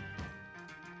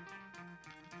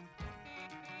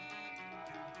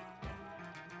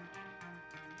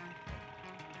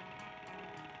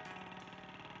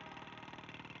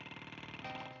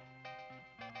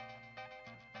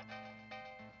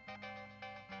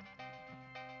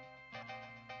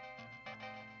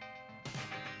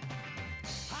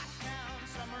 Hot town,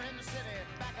 summer in the city,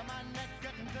 back of my neck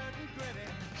getting dirt and gritty.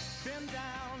 Been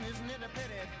down, isn't it a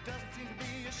pity? Doesn't seem to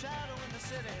be a shadow in the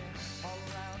city. All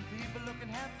around, people looking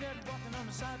half dead, walking on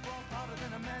the sidewalk harder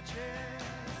than a match head.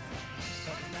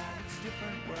 But now it's a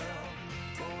different world.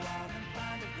 Go out and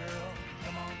find a girl.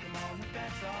 Come on and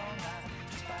dance all night.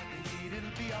 Despite the heat,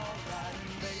 it'll be alright.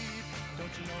 And babe,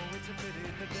 don't you know it's a pity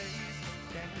the days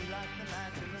can't be like the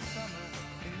nights in the summer,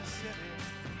 in the city,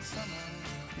 summer,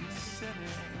 in the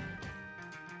city.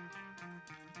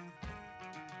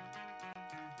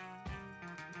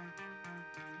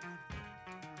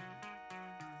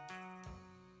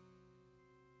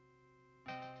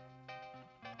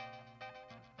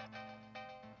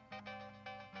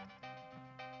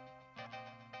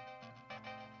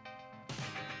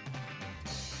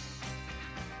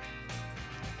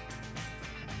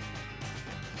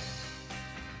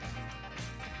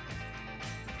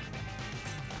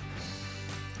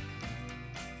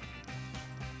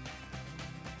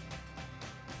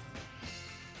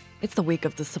 It's the week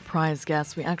of the surprise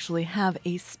guest. We actually have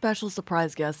a special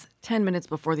surprise guest 10 minutes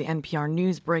before the NPR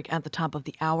news break at the top of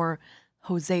the hour.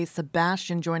 Jose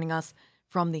Sebastian joining us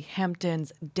from the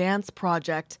Hamptons Dance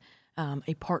Project,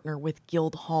 a partner with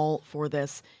Guildhall for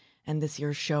this and this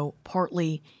year's show,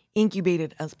 partly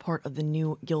incubated as part of the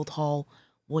new Guildhall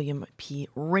William P.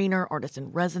 Rayner Artist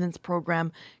in Residence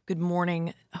program. Good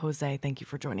morning, Jose. Thank you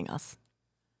for joining us.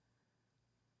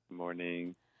 Good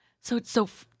morning. So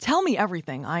tell me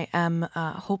everything. I am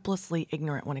hopelessly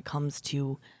ignorant when it comes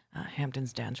to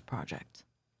Hampton's Dance Project.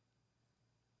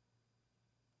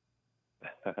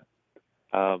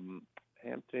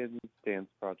 Hampton's Dance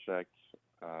Project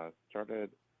started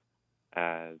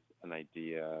as an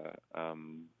idea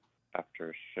after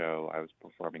a show I was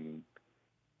performing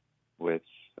with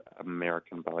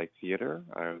American Ballet Theater.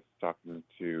 I was talking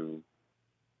to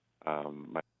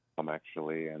my mom,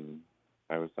 actually, and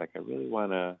I was like, I really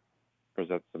want to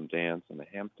present some dance in the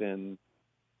Hamptons.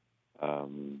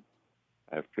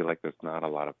 I feel like there's not a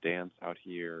lot of dance out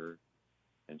here.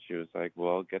 And she was like,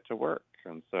 well, get to work.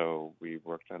 And so we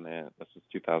worked on it. This was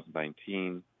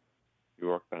 2019. We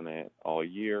worked on it all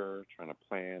year, trying to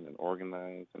plan and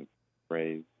organize and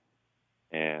raise.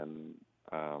 And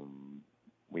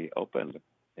we opened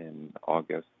in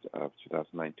August of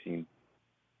 2019.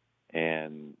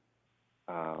 And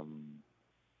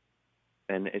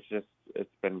it's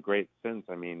been great since.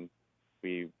 I mean,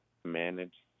 we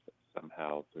managed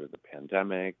somehow through the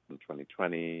pandemic in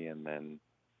 2020, and then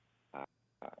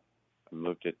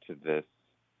moved it to this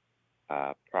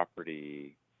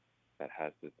property that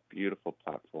has this beautiful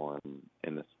platform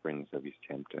in the Springs of East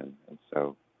Hampton. And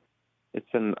so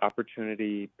it's an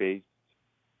opportunity-based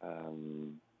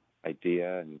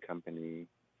idea and company,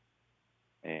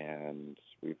 and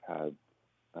we've had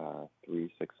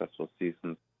 3 successful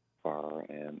seasons so far,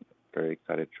 and very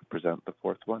excited to present the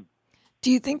fourth one. Do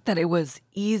you think that it was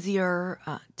easier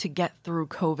to get through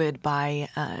COVID by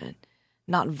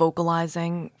not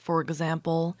vocalizing, for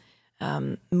example,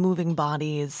 moving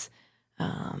bodies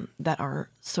that are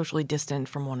socially distant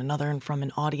from one another and from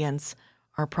an audience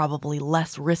are probably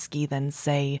less risky than,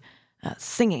 say,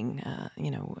 singing,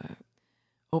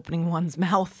 opening one's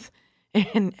mouth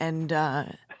and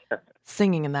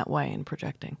singing in that way and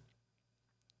projecting?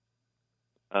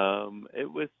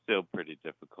 It was still pretty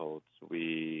difficult.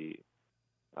 We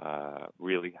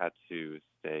really had to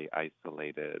stay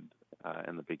isolated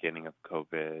in the beginning of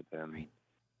COVID,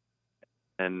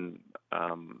 and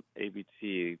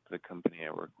ABT, the company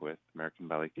I work with, American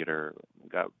Ballet Theater,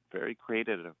 got very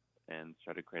creative and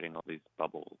started creating all these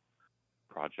bubble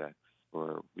projects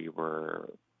where we were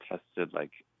tested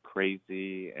like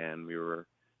crazy, and we were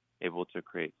able to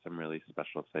create some really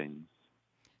special things.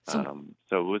 So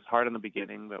it was hard in the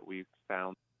beginning, but we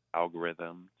found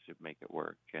algorithm to make it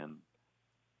work, and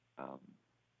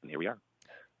here we are.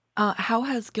 How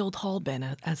has Guildhall been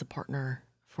as a partner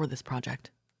for this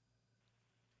project?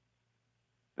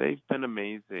 They've been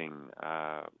amazing.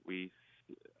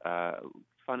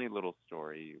 Funny little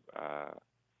story.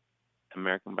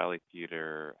 American Ballet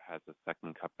Theater has a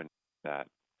second company that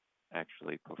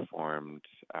actually performed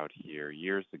out here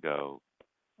years ago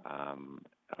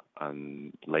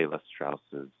on Layla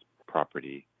Strauss's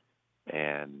property.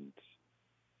 And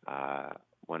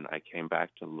when I came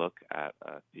back to look at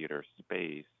a theater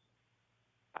space,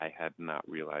 I had not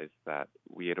realized that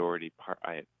we had already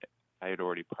I had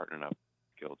already partnered up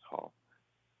with Guildhall.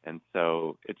 And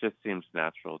so it just seems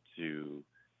natural to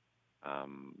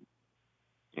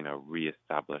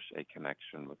reestablish a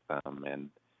connection with them, and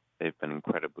they've been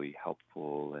incredibly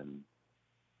helpful in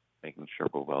making sure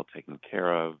we're well taken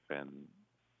care of, and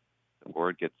the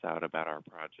word gets out about our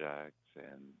project.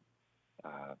 And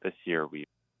this year we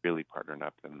really partnered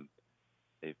up, and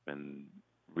they've been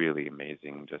really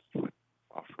amazing just with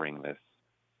offering this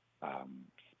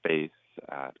space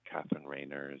at Catherine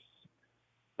Rayner's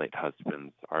late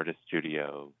husband's artist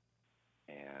studio,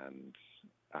 and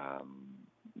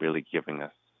really giving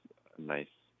us a nice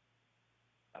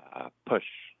push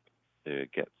to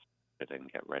get started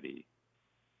and get ready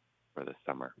for the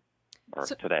summer, or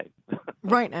today.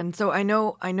 Right, and so I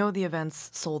know the event's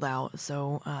sold out.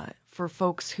 So for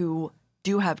folks who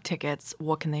do have tickets,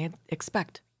 what can they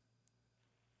expect?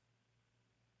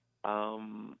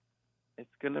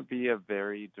 It's going to be a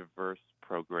very diverse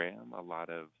program. A lot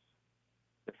of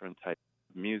different types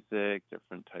of music,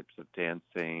 different types of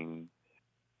dancing.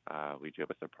 We do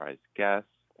have a surprise guest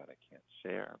that I can't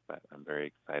share, but I'm very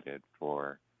excited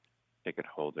for ticket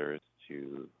holders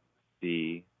to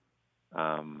see.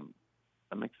 I'm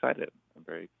excited. I'm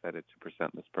very excited to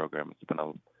present this program. It's been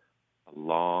a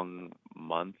long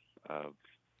month of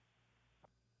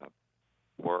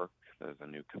work. There's a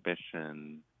new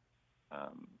commission.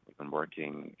 We've been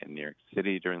working in New York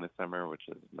City during the summer, which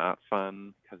is not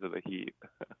fun because of the heat.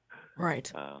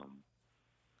 Right.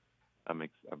 I'm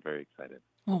very excited.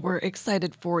 Well, we're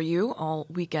excited for you all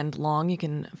weekend long. You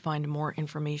can find more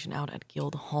information out at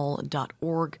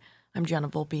guildhall.org. I'm Gianna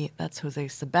Volpe. That's Jose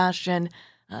Sebastian.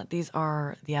 These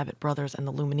are the Abbott Brothers and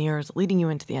the Lumineers leading you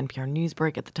into the NPR news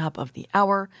break at the top of the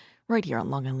hour, right here on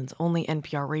Long Island's only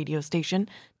NPR radio station,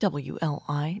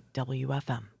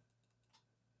 WLIWFM.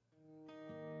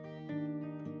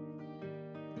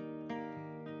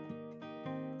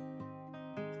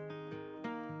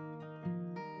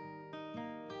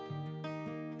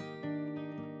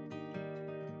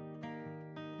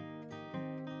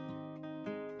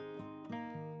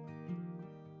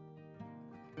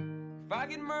 If I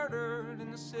get murdered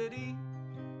in the city,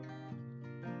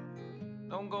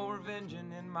 don't go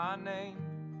revenging in my name.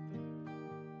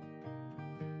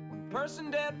 One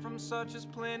person dead from such is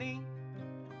plenty,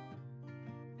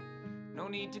 no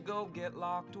need to go get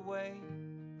locked away.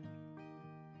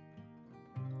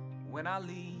 When I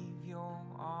leave your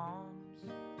arms,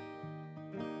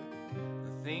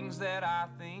 the things that I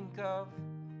think of,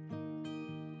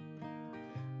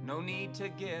 no need to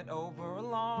get over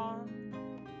alarmed.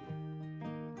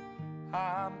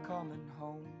 I'm coming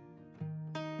home.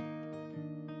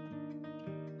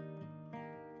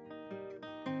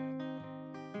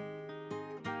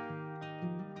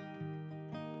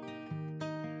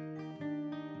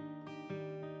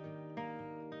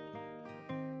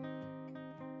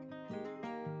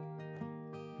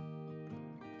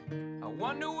 I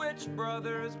wonder which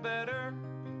brother is better,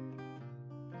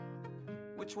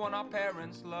 which one our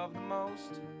parents love the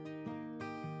most.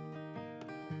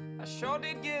 I sure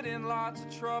did get in lots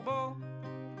of trouble,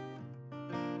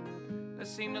 they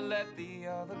seem to let the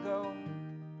other go.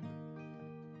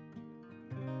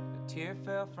 tear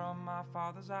fell from my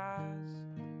father's eyes.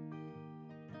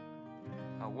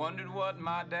 I wondered what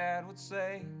my dad would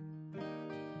say.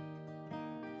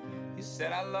 He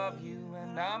said, I love you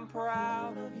and I'm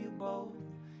proud of you both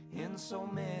in so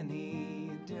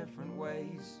many different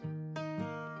ways.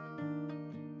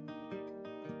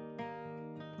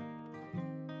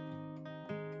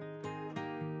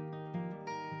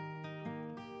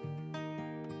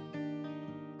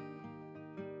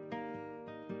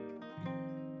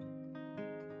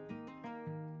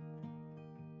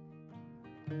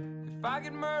 If I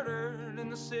get murdered in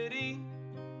the city,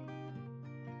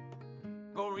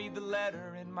 go read the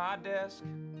letter in my desk.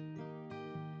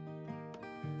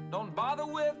 Don't bother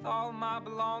with all my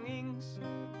belongings,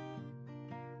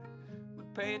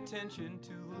 but pay attention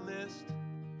to the list.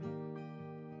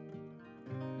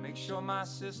 Make sure my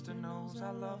sister knows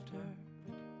I loved her.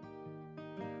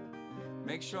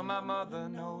 Make sure my mother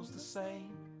knows the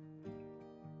same.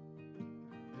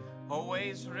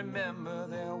 Always remember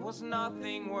there was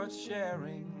nothing worth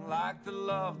sharing like the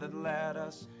love that let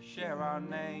us share our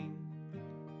name.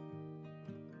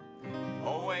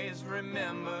 Always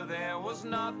remember there was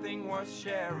nothing worth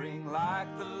sharing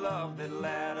like the love that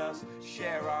let us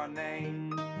share our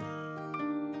name.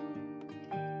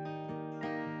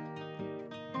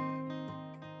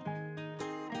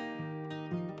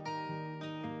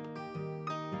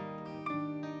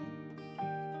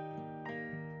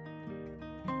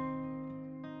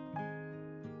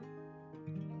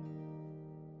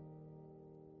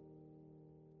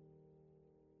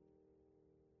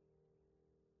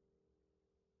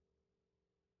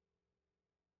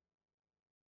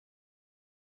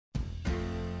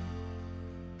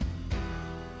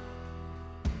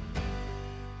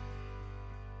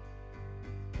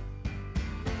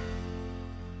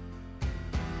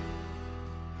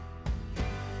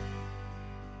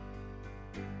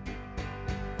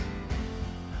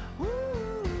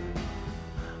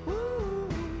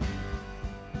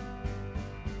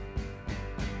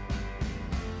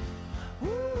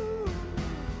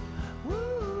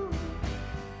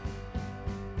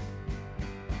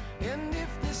 And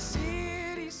if the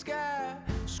city sky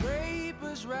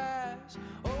scrapers rise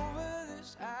over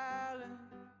this island,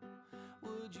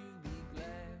 would you be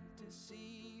glad to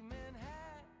see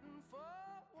Manhattan for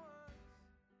once?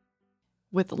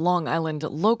 With Long Island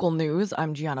local news,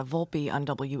 I'm Gianna Volpe on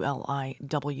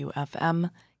WLIWFM.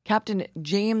 Captain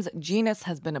James Genus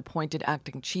has been appointed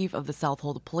acting chief of the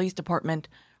Southold Police Department,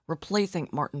 replacing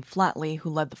Martin Flatley, who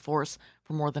led the force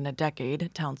for more than a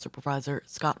decade. Town Supervisor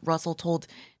Scott Russell told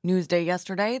Newsday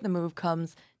yesterday the move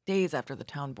comes days after the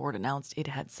town board announced it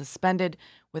had suspended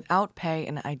without pay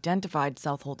an identified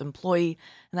Southold employee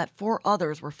and that 4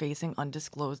 others were facing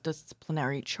undisclosed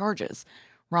disciplinary charges.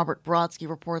 Robert Brodsky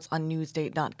reports on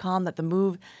Newsday.com that the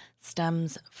move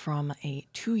stems from a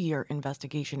 2-year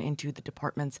investigation into the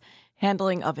department's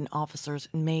handling of an officer's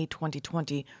May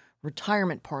 2020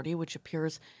 retirement party, which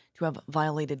appears to have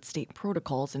violated state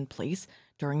protocols in place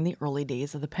during the early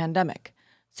days of the pandemic.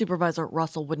 Supervisor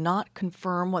Russell would not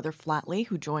confirm whether Flatley,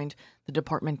 who joined the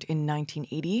department in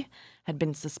 1980, had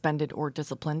been suspended or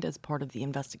disciplined as part of the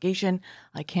investigation.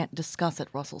 I can't discuss it,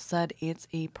 Russell said. It's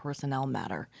a personnel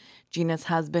matter. Genus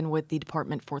has been with the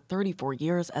department for 34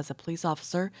 years as a police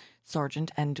officer,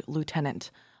 sergeant, and lieutenant.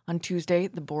 On Tuesday,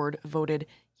 the board voted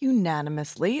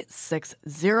unanimously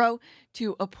 6-0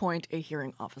 to appoint a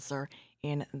hearing officer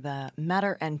in the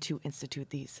matter and to institute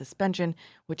the suspension,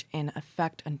 which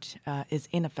is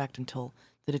in effect until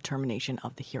the determination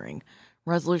of the hearing.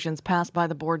 Resolutions passed by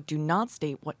the board do not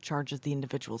state what charges the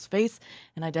individuals face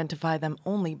and identify them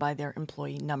only by their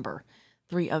employee number.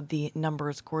 3 of the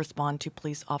numbers correspond to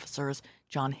police officers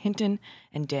John Hinton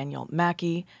and Daniel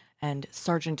Mackey and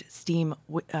Sergeant Stephen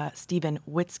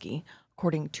Witzke,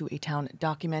 according to a town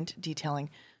document detailing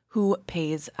who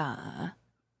pays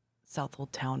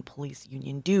Southold Town Police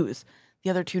Union dues. The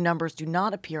other 2 numbers do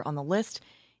not appear on the list,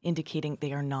 indicating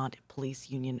they are not police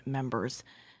union members,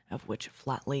 of which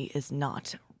Flatley is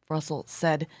not. Russell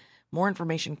said more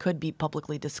information could be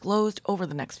publicly disclosed over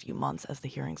the next few months as the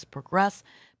hearings progress,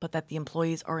 but that the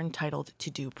employees are entitled to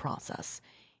due process.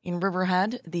 In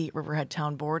Riverhead, the Riverhead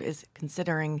Town Board is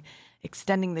considering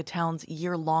extending the town's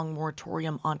year-long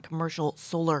moratorium on commercial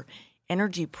solar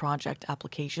energy project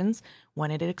applications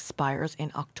when it expires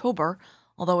in October,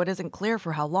 although it isn't clear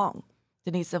for how long.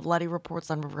 Denise Savletti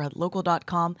reports on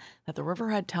RiverheadLocal.com that the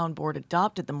Riverhead Town Board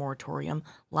adopted the moratorium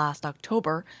last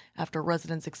October after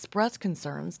residents expressed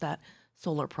concerns that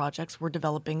solar projects were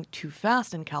developing too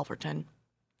fast in Calverton.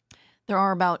 There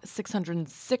are about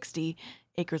 660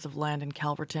 acres of land in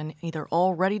Calverton, either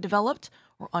already developed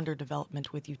or under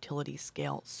development with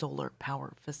utility-scale solar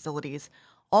power facilities,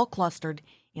 all clustered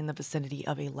in the vicinity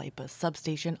of a LIPA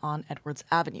substation on Edwards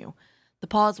Avenue. The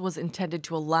pause was intended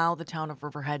to allow the town of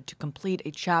Riverhead to complete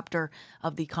a chapter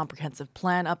of the comprehensive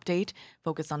plan update,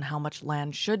 focus on how much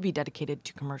land should be dedicated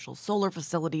to commercial solar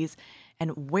facilities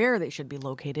and where they should be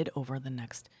located over the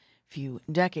next few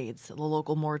decades. The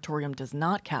local moratorium does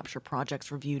not capture projects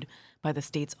reviewed by the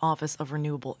state's Office of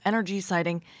Renewable Energy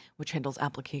Siting, which handles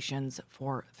applications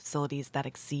for facilities that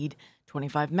exceed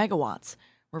 25 megawatts.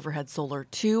 Riverhead Solar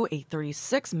 2, a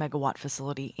 36 megawatt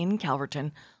facility in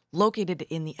Calverton, located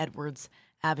in the Edwards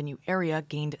Avenue area,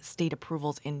 gained state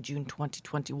approvals in June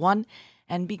 2021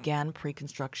 and began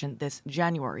pre-construction this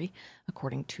January,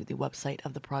 according to the website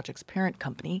of the project's parent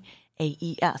company,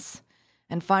 AES.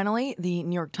 And finally, the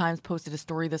New York Times posted a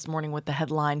story this morning with the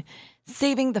headline,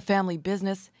 "Saving the Family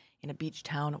Business in a Beach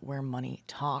Town Where Money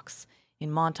Talks."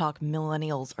 In Montauk,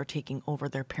 millennials are taking over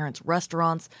their parents'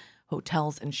 restaurants,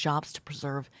 hotels, and shops to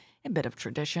preserve a bit of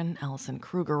tradition. Allison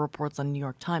Kruger reports on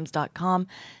NewYorkTimes.com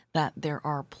that there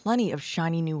are plenty of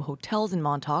shiny new hotels in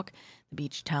Montauk, the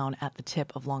beach town at the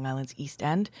tip of Long Island's East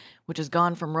End, which has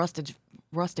gone from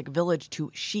rustic village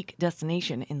to chic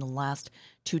destination in the last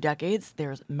 2 decades.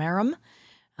 There's Marham,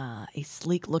 a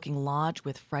sleek-looking lodge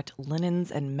with fret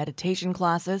linens and meditation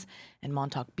classes, and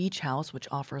Montauk Beach House, which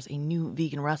offers a new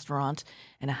vegan restaurant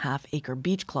and a half-acre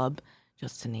beach club,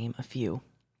 just to name a few.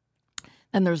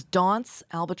 Then there's Daunt's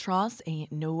Albatross, a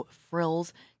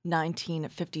no-frills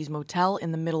 1950s motel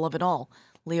in the middle of it all.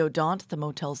 Leo Daunt, the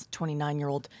motel's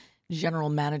 29-year-old general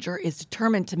manager, is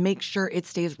determined to make sure it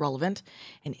stays relevant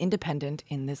and independent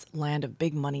in this land of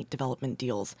big money development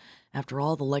deals. After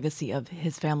all, the legacy of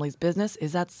his family's business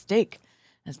is at stake.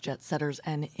 As jet setters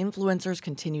and influencers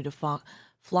continue to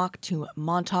flock to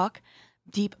Montauk,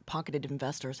 deep-pocketed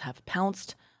investors have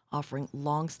pounced, offering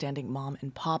long-standing mom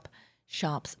and pop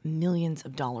shops millions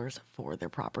of dollars for their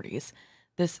properties.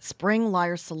 This Spring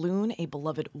Liar Saloon, a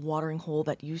beloved watering hole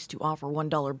that used to offer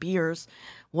 $1 beers,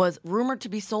 was rumored to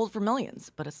be sold for millions,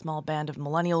 but a small band of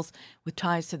millennials with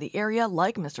ties to the area,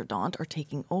 like Mr. Daunt, are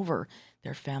taking over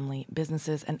their family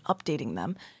businesses and updating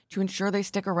them to ensure they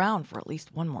stick around for at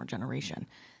least one more generation.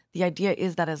 The idea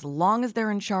is that as long as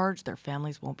they're in charge, their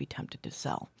families won't be tempted to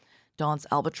sell. Daunt's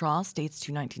Albatross dates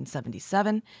to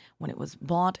 1977, when it was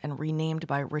bought and renamed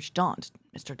by Rich Daunt,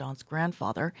 Mr. Daunt's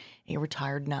grandfather, a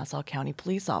retired Nassau County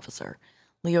police officer.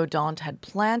 Leo Daunt had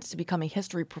planned to become a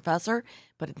history professor,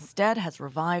 but instead has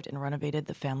revived and renovated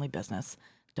the family business,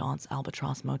 Daunt's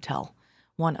Albatross Motel.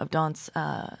 One of Daunt's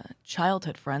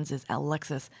childhood friends is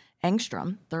Alexis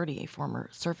Engstrom, 30, a former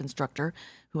surf instructor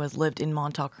who has lived in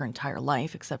Montauk her entire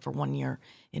life, except for 1 year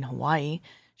in Hawaii.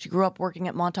 She grew up working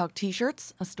at Montauk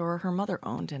T-Shirts, a store her mother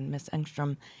owned, and Miss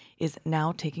Engstrom is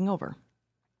now taking over.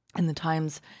 And the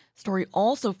Times story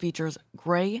also features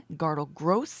Gray Gardel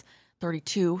Gross,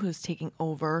 32, who's taking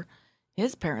over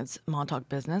his parents' Montauk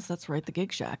business. That's right, the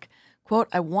Gig Shack. Quote,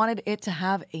 "I wanted it to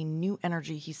have a new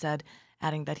energy," he said,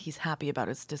 adding that he's happy about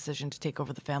his decision to take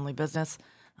over the family business.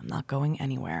 "I'm not going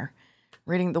anywhere."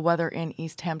 Reading the weather in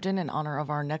East Hampton in honor of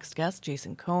our next guest,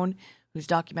 Jason Cohn, whose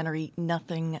documentary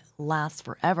Nothing Lasts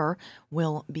Forever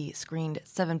will be screened at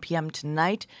 7 p.m.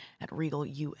 tonight at Regal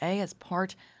UA as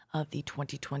part of the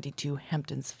 2022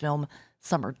 Hamptons Film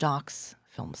Summer Docs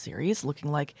film series, looking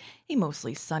like a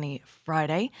mostly sunny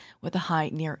Friday with a high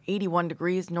near 81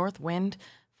 degrees, north wind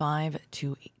 5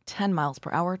 to 10 miles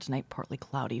per hour. Tonight, partly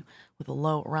cloudy with a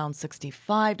low around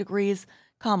 65 degrees.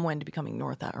 Calm wind becoming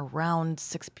north at around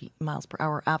 6 miles per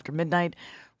hour after midnight.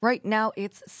 Right now,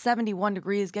 it's 71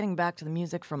 degrees, getting back to the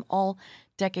music from all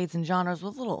decades and genres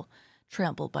with a little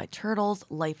Trampled by Turtles.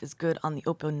 Life is Good on the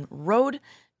Open Road.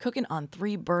 Cooking on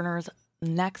 3 Burners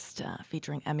next,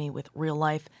 featuring Emmy with Real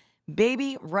Life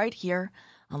Baby right here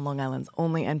on Long Island's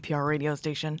only NPR radio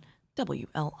station,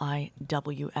 WLIWFM.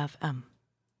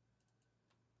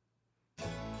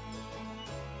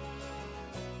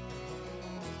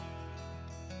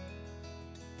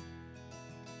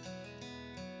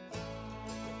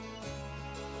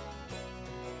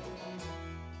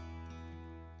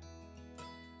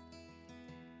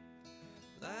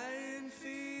 Lion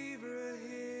fever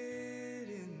hit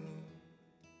in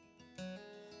the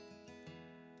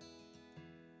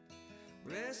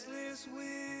restless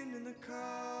wind and the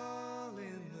call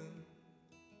in the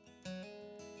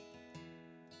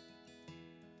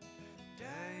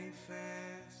dying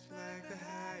fast like the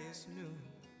highest noon.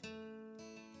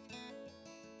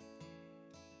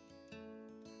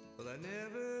 Well, I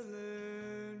never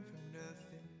learned from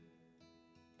nothing.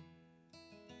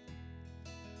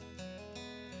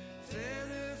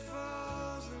 Feather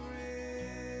falls the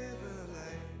river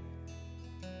like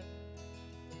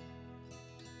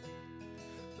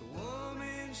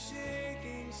and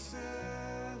shaking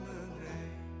summer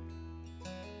rain.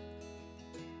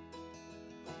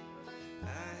 I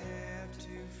have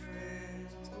two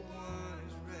friends, but one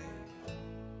is Ray,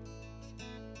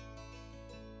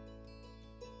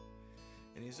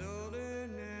 and he's older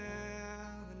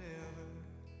now than ever.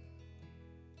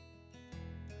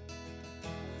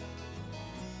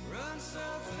 Run so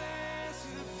fast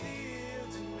through the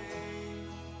fields in Maine.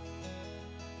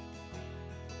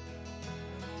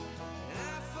 And I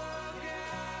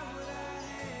forgot what I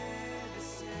had to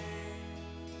say.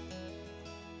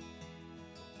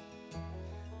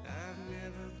 I've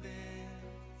never been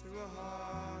through a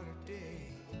harder day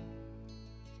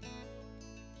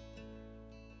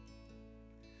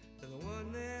than the one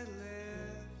that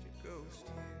left a ghost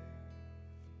here.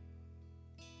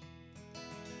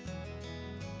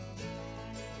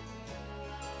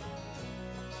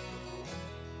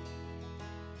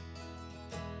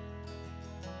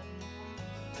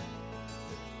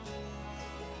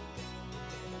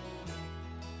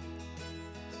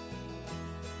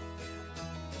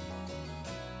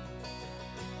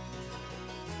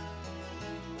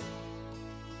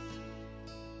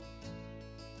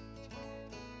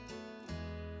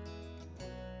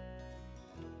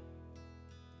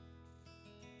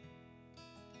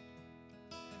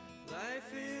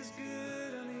 Life is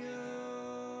good on the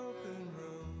open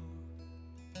road.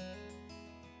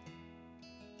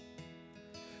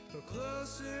 We're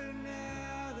closer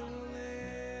now than we'll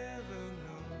ever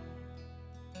know.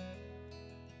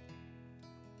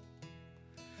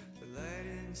 The light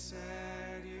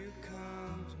inside you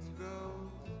comes and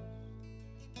goes,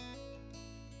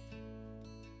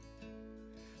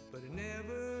 but it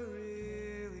never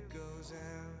really goes out.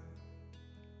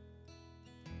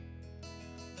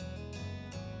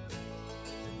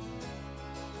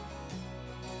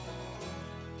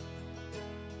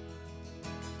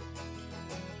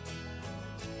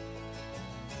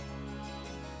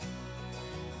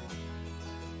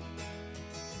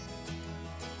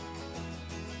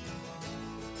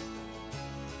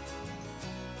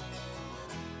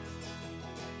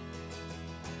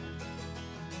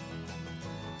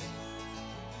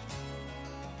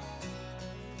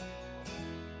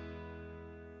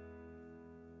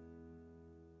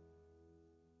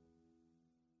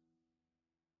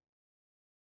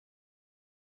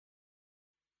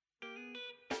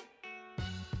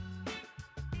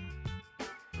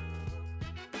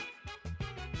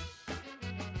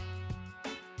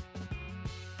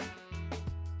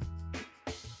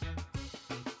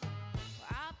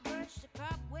 I brushed the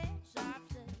cobwebs off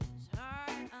this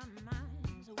heart of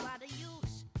mine. So what a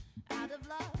use out of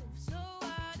love, so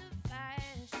out of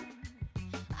fashion.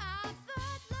 I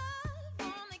thought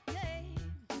love only came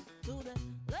to the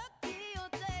lucky or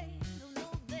they who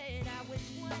knew that I was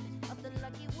one of the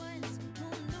lucky ones who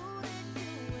knew that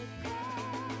you would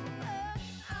come.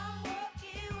 I'm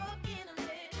walking on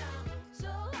it now, so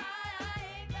high I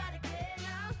ain't gotta get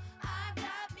down. I've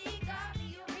got me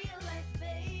a real life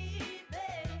baby.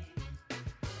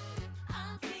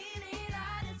 I'm feeling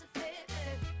light as a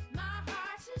feather, my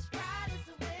heart's as bright as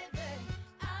a river.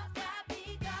 I've got me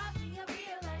a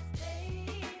real life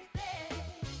baby.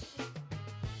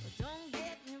 But don't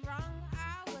get me wrong,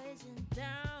 I wasn't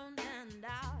down and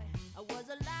out. I was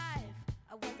alive,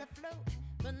 I was afloat,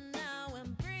 but now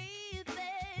I'm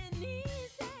breathing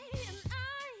easy, and I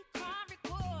can't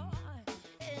recall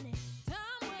any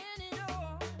time when it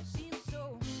all seemed so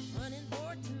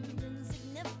unimportant,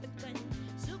 insignificant,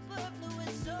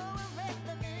 superfluous, so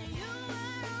irrelevant. You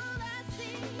are all I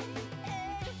see.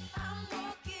 I'm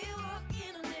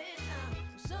walking on it now,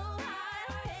 so high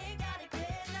I ain't gotta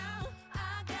get down. I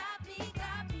got me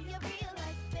a real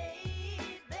life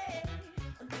baby.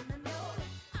 No,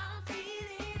 I'm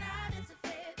feeling light as a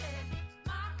feather,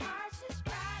 my heart's as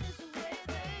bright as a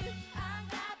weather. I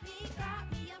got me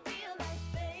a real life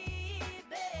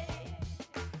baby.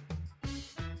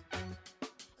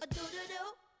 A do do do,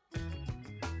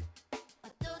 a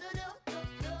do do do do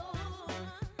do.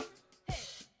 Hey.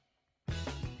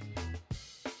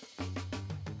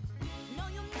 No,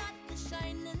 you're not the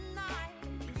shining light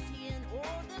you see in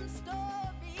all them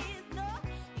stories. No,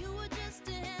 you were just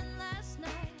a hand last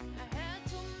night. I had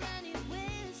too many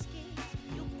whiskeys,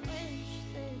 you quenched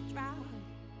the drought,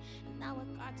 and now I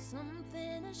got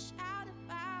something to shout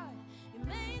about. It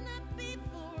may not be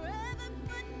forever,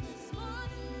 but this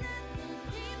morning I'm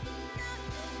peeping out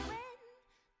the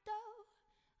window.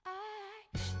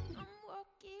 I'm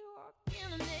walking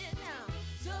on it now,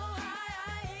 so high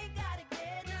I ain't gotta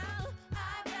get down. I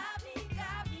got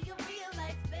me a real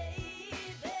life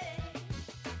baby.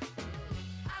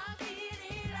 I'm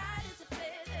feeling light as a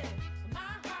feather,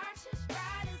 my heart's as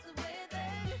bright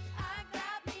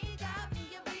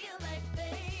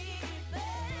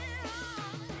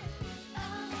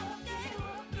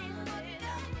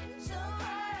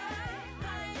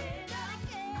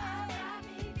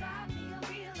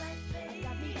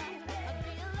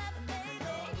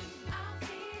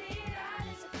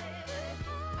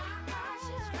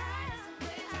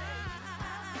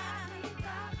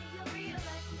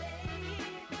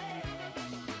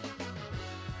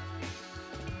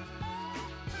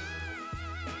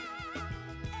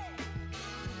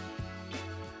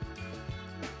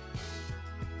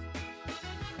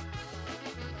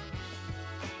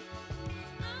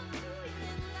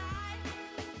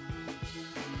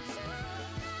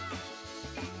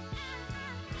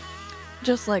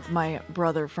Just like my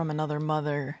brother from another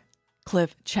mother,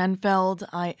 Cliff Chenfeld,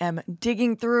 I am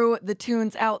digging through the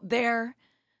tunes out there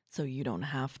so you don't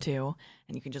have to.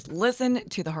 And you can just listen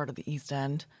to the Heart of the East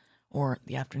End, or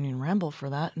the Afternoon Ramble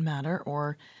for that matter,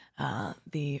 or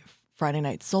the Friday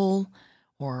Night Soul,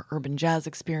 or Urban Jazz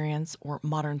Experience, or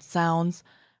Modern Sounds,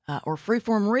 or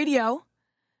Freeform Radio,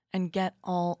 and get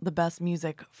all the best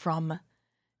music from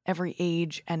every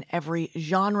age and every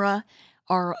genre.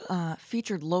 Our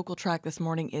featured local track this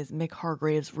morning is Mick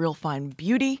Hargrave's Real Fine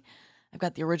Beauty. I've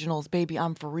got the originals, Baby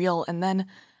I'm For Real, and then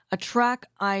a track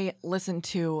I listened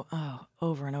to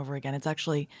over and over again. It's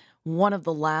actually one of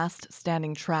the last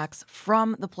standing tracks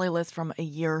from the playlist from a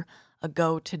year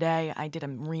ago today. I did a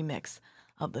remix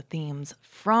of the themes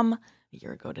from a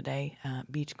year ago today.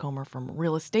 Beachcomber from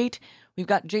Real Estate. We've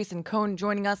got Jason Cohn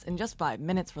joining us in just 5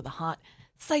 minutes for the Hot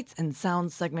Sights and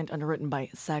Sounds segment underwritten by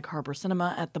Sag Harbor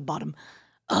Cinema at the bottom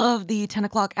of the 10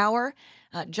 o'clock hour.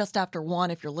 Just after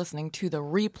 1 if you're listening to the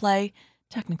replay,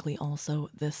 technically also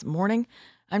this morning.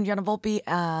 I'm Gianna Volpe.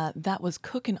 That was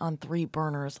Cookin' on Three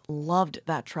Burners. Loved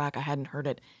that track. I hadn't heard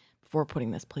it before putting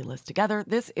this playlist together.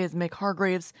 This is Mick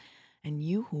Hargraves, and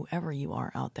you, whoever you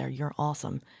are out there, you're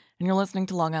awesome. And you're listening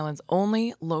to Long Island's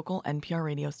only local NPR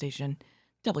radio station,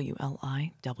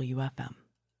 WLIWFM.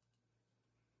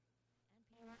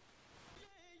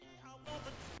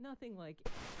 Nothing like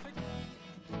From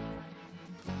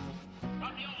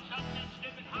the old South End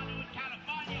Strip in Hollywood,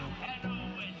 California, head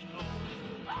over West Coast.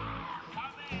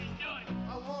 Come in, do it.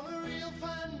 I want a real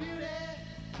fine beauty,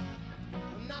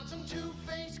 not some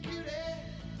two-faced cutie.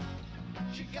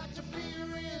 She got to be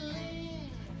real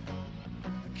lean,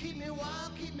 keep me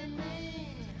wild, keep me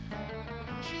mean.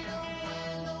 She don't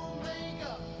wear no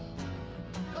makeup,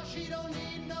 'cause she don't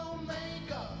need no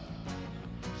makeup.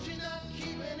 She's not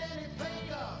keeping any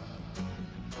fake up,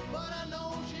 but I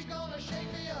know she's gonna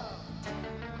shake me up.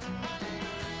 I need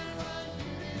a real fine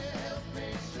beauty to help me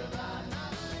survive.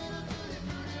 Not a little tutti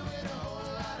frutti with a whole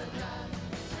lot of time.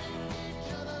 Treat each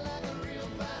other like a real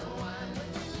fine wine. When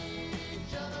we need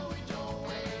each other, we don't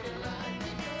wait in line.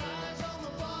 Keep your eyes on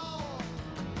the ball,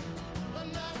 I'm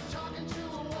not talking to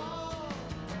a wall.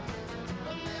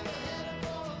 I'm never headed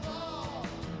for a fall,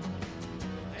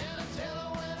 and I tell her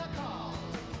when I call.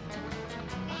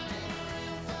 I need a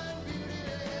real fine beauty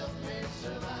to help me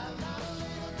survive. Not a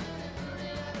little tutti frutti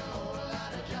and a whole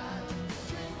lot of jive.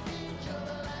 Treat each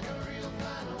other like a real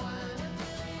fine wine. If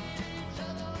we need each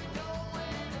other, we don't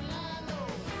wait in line. No.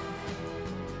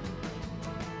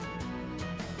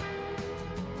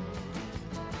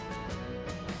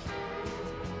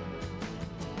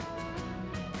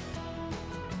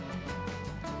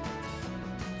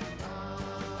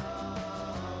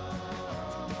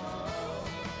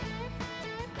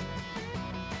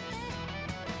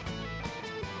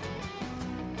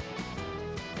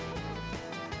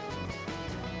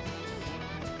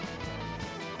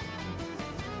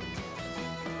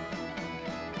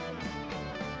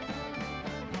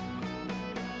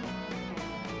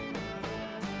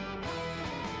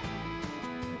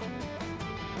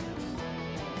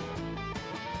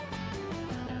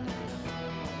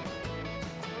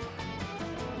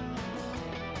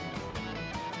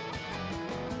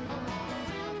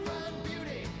 Real fine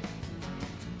beauty,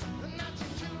 not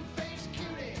some two-faced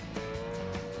cutie.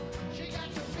 She got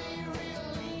to be real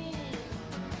lean,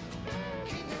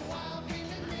 keep me wild, keep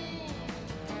me mean.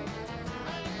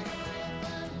 I need a real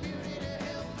fine beauty to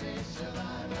help me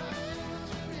survive. Not a little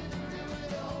tutti frutti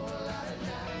with a whole lot of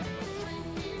jive. Treat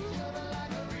each other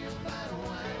like a real fine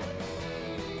wine. When we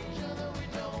need each other, we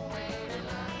don't wait in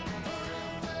line. A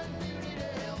real fine beauty to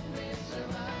help me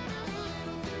survive. Not a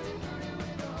little tutti frutti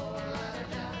with a whole lot of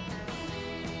jive. We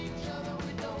need each other,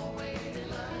 we don't wait in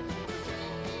line.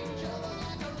 Treat each other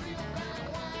like a real fine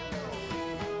wine.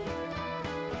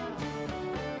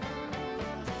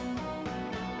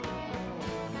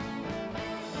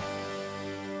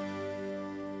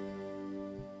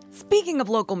 Speaking of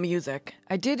local music,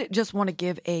 I did just want to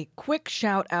give a quick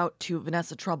shout out to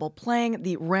Vanessa Trouble playing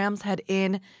the Ram's Head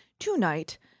Inn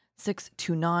tonight, 6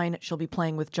 to 9. She'll be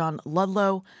playing with John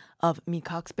Ludlow of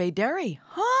Mecox Bay Dairy.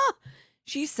 Huh?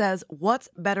 She says, what's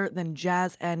better than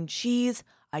jazz and cheese?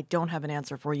 I don't have an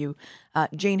answer for you.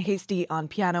 Jane Hasty on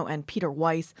piano and Peter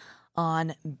Weiss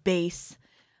on bass.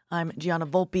 I'm Gianna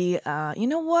Volpe. You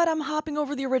know what? I'm hopping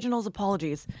over the originals,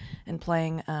 apologies, and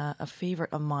playing a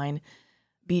favorite of mine,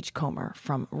 Beachcomber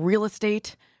from Real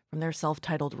Estate, from their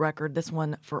self-titled record. This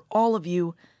one for all of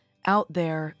you out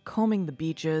there combing the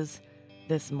beaches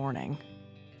this morning.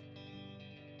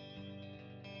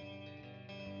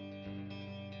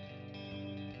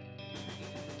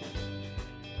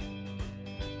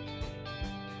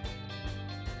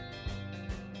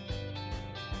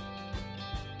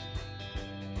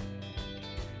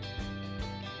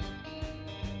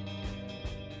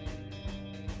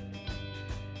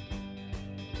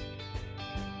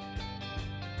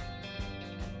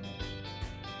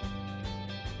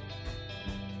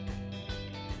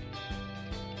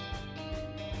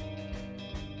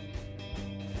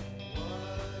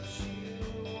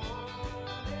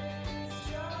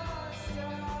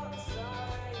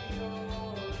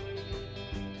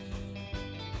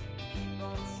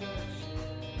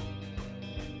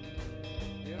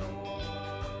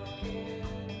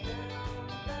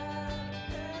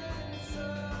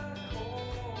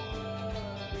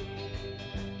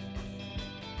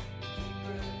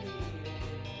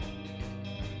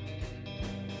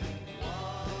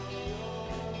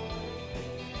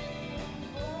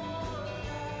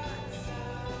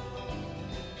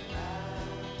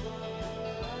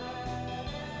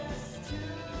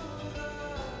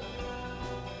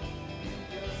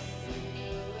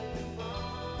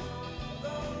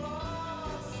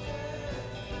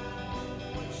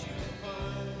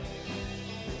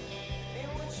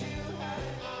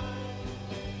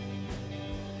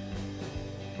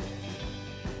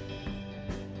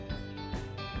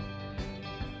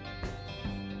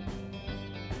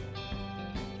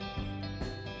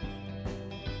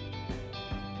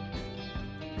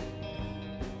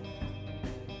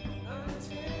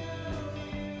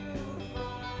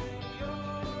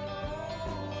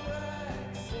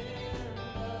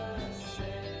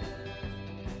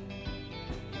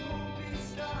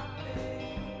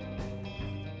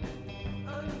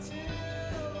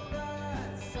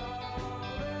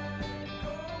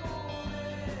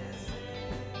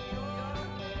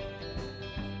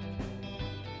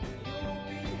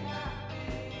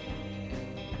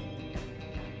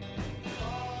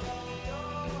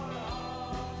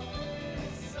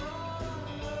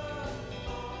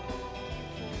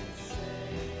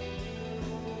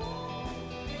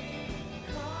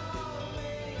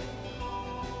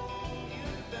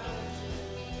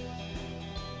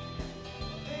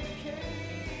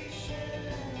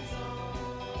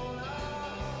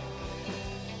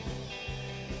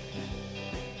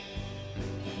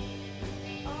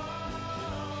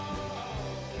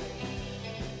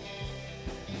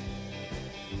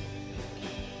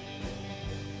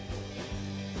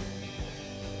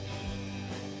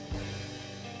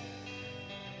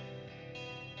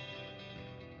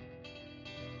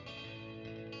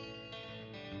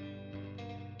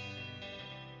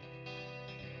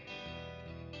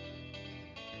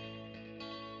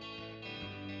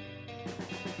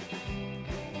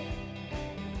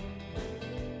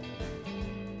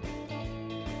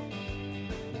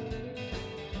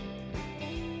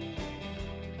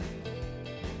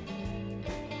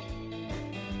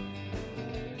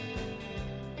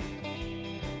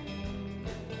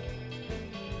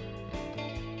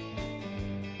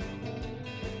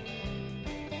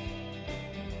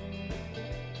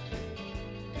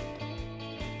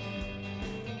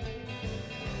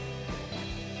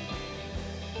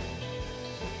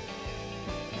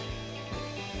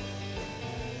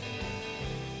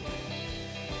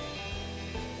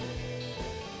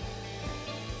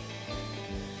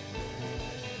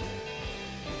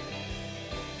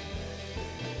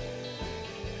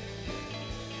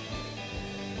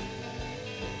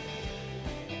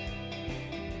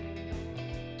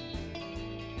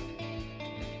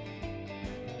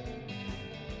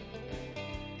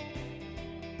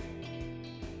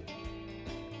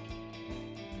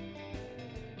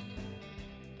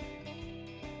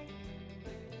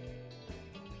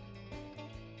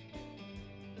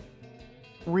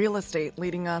 Real estate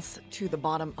leading us to the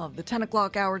bottom of the 10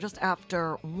 o'clock hour, just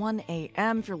after 1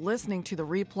 a.m. If you're listening to the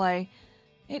replay,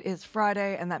 it is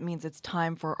Friday, and that means it's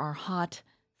time for our Hot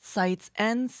Sights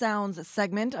and Sounds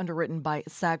segment, underwritten by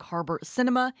Sag Harbor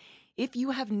Cinema. If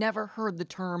you have never heard the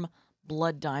term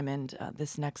blood diamond,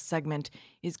 this next segment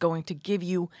is going to give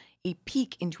you a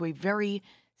peek into a very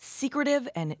secretive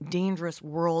and dangerous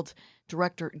world.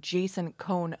 Director Jason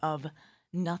Cohn of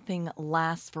Nothing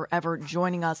Lasts Forever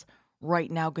joining us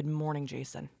right now. Good morning,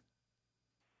 Jason.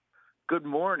 Good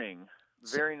morning.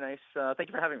 Very nice. Thank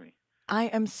you for having me. I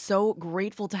am so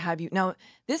grateful to have you. Now,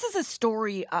 this is a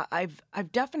story I've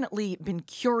definitely been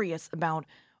curious about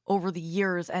over the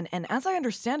years, and as I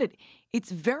understand it, it's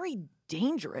very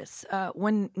dangerous.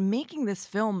 When making this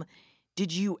film,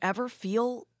 did you ever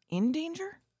feel in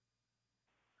danger?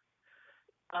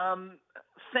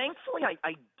 Thankfully,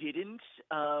 I didn't.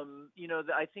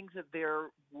 I think that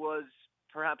there was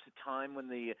perhaps a time when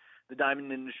the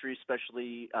diamond industry,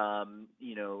 especially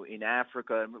in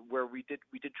Africa, where we did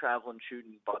travel and shoot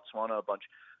in Botswana a bunch,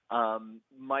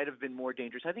 might have been more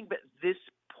dangerous. I think at this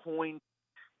point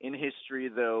in history,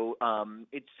 though,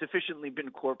 it's sufficiently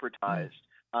been corporatized.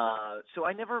 So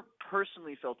I never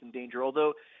personally felt in danger,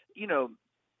 although,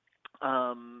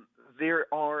 there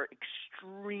are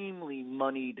extremely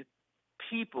moneyed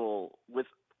people with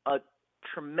a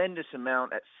tremendous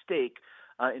amount at stake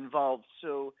involved.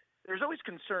 So there's always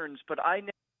concerns, but I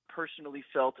never personally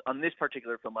felt on this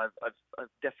particular film. I've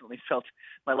definitely felt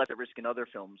my life at risk in other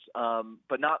films,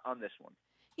 but not on this one.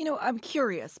 I'm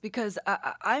curious because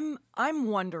I'm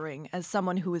wondering, as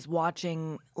someone who is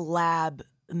watching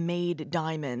lab-made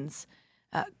diamonds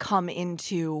come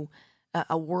into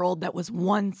a world that was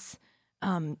once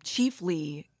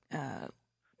chiefly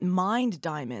mined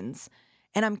diamonds,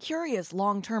 and I'm curious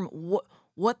long-term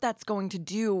what that's going to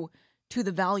do to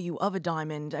the value of a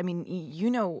diamond. I mean, you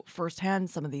know firsthand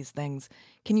some of these things.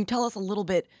 Can you tell us a little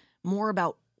bit more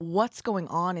about what's going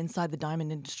on inside the diamond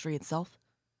industry itself?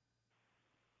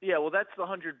 Yeah, well, that's the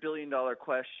 $100 billion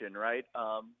question, right?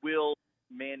 Will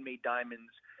man-made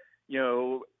diamonds,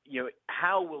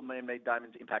 how will man-made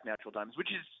diamonds impact natural diamonds? Which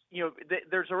is,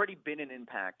 there's already been an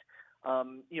impact.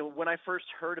 When I first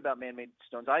heard about man-made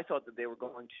stones, I thought that they were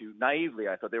going to, naively,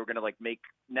 I thought they were going to make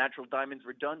natural diamonds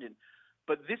redundant.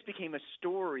 But this became a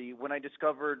story when I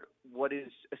discovered what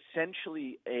is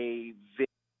essentially a very,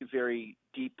 very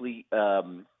deeply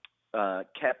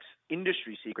kept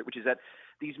industry secret, which is that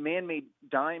these man-made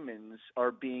diamonds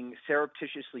are being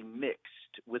surreptitiously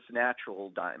mixed with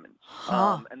natural diamonds.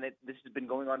 And that this has been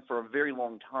going on for a very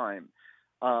long time.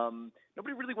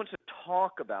 Nobody really wants to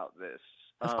talk about this.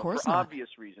 Of course for not.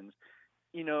 obvious reasons.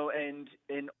 This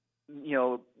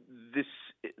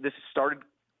started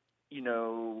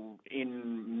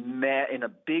in a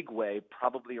big way,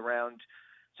 probably around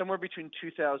somewhere between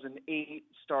 2008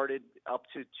 started up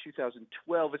to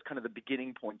 2012 is kind of the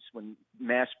beginning points when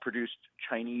mass-produced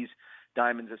Chinese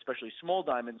diamonds, especially small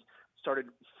diamonds, started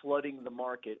flooding the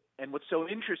market. And what's so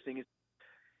interesting is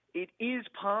it is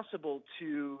possible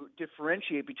to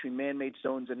differentiate between man-made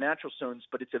stones and natural stones,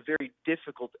 but it's a very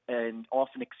difficult and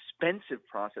often expensive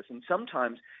process. And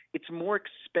sometimes it's more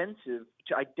expensive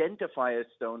to identify a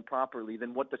stone properly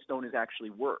than what the stone is actually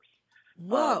worth.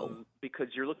 Whoa! Because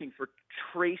you're looking for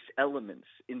trace elements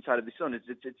inside of the stone. It's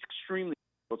extremely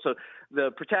difficult. So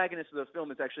the protagonist of the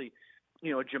film is actually, a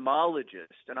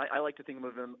gemologist, and I like to think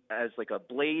of him as like a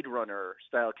Blade Runner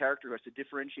style character who has to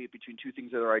differentiate between two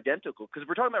things that are identical. Because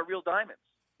we're talking about real diamonds.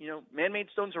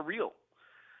 Man-made stones are real.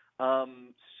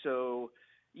 So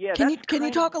Yeah, Can that's you kind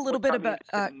of talk a little what bit got me about?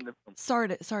 interested in the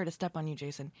film. Sorry to step on you,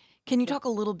 Jason. Can you talk a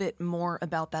little bit more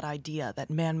about that idea that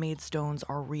man-made stones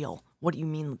are real? What do you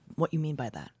mean? What you mean by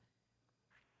that?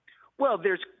 Well,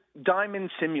 there's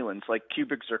diamond simulants like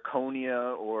cubic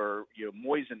zirconia or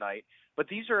moissanite, but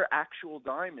these are actual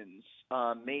diamonds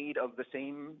made of the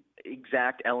same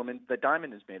exact element that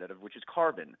diamond is made out of, which is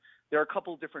carbon. There are a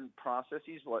couple different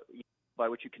processes by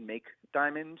which you can make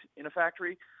diamond in a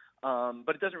factory,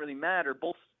 but it doesn't really matter.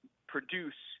 Both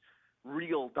produce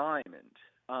real diamond,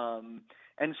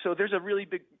 and so there's a really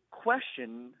big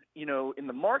question, in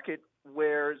the market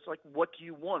where it's like, what do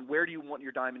you want? Where do you want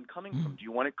your diamond coming from? Do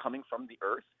you want it coming from the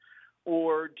earth,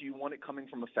 or do you want it coming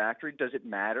from a factory? Does it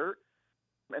matter?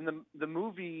 And the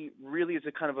movie really is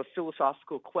a kind of a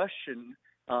philosophical question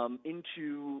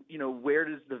into where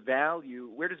does value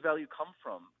come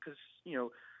from? Because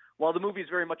while the movie is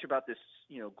very much about this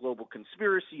global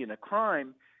conspiracy and a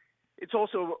crime, it's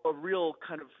also a real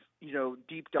kind of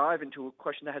deep dive into a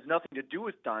question that has nothing to do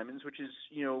with diamonds, which is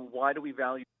why do we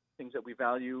value things that we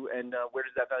value, and where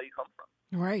does that value come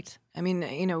from? Right. I mean,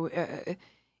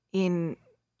 in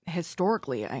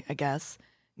historically, I guess,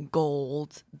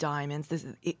 gold, diamonds,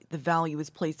 the value is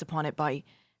placed upon it by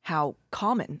how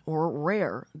common or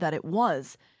rare that it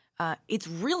was. It's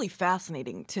really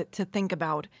fascinating to think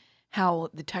about how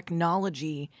the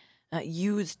technology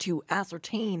used to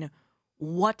ascertain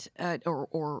what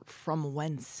or from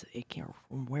whence it came,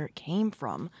 from where it came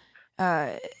from,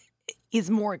 is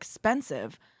more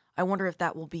expensive. I wonder if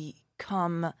that will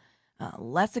become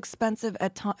less expensive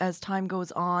as time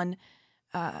goes on.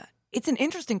 It's an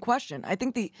interesting question. I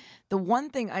think the one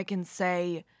thing I can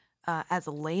say as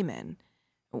a layman,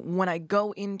 when I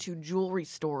go into jewelry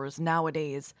stores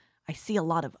nowadays, I see a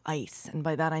lot of ice. And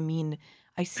by that I mean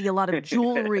I see a lot of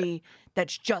jewelry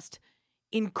that's just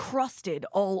encrusted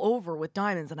all over with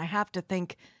diamonds. And I have to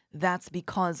think that's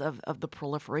because of the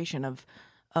proliferation of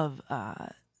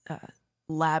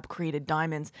lab-created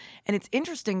diamonds. And it's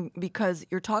interesting because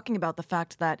you're talking about the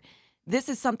fact that this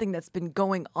is something that's been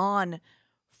going on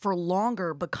for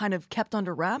longer, but kind of kept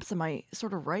under wraps. Am I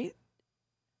sort of right?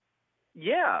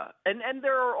 Yeah, and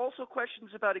there are also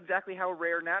questions about exactly how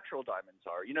rare natural diamonds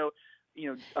are.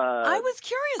 I was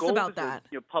curious gold about is that.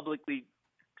 Publicly,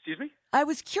 excuse me. I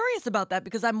was curious about that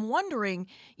because I'm wondering,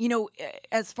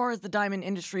 as far as the diamond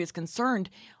industry is concerned,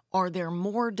 are there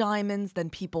more diamonds than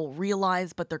people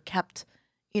realize, but they're kept,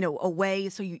 away,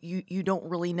 so you don't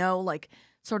really know, like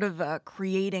sort of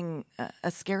creating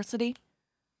a scarcity?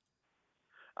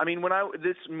 I mean,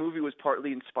 this movie was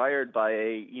partly inspired by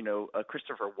a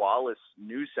Christopher Wallace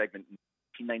news segment in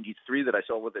 1993 that I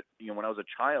saw with it, when I was a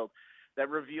child, that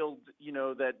revealed,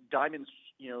 that diamonds,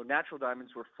 natural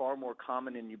diamonds were far more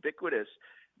common and ubiquitous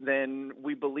than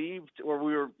we believed, or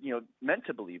we were, meant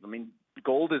to believe. I mean,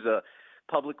 gold is a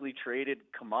publicly traded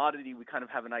commodity. We kind of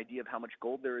have an idea of how much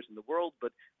gold there is in the world,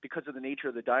 but because of the nature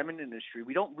of the diamond industry,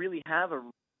 we don't really have a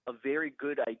very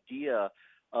good idea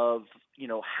of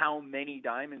how many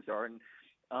diamonds are, and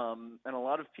a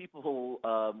lot of people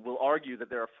will argue that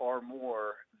there are far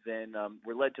more than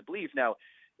we're led to believe. Now,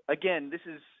 again, this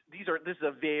is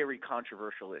a very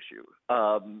controversial issue,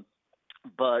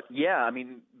 but yeah, I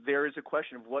mean, there is a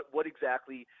question of what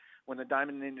exactly, when the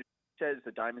diamond industry says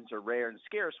the diamonds are rare and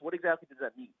scarce, what exactly does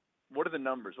that mean? What are the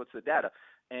numbers? What's the data?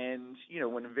 And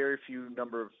when a very few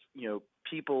number of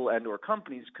people and or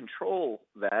companies control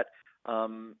that,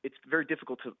 it's very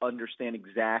difficult to understand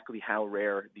exactly how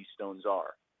rare these stones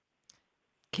are.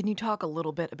 Can you talk a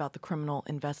little bit about the criminal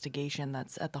investigation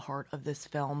that's at the heart of this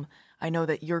film? I know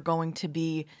that you're going to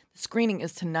be, the screening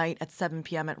is tonight at 7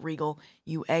 p.m. at Regal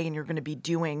UA, and you're going to be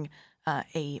doing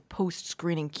a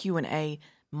post-screening Q&A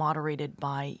moderated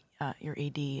by your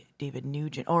AD, David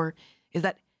Nugent. Or is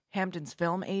that Hampton's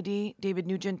Film AD, David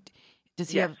Nugent?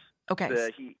 Does he have...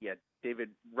 Okay. David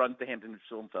runs the Hampton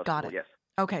Film Festival. Got it. Yes.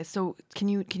 Okay, so can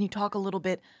you talk a little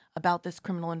bit about this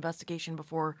criminal investigation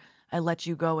before I let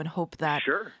you go, and hope that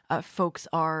folks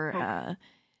are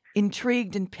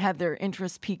intrigued and have their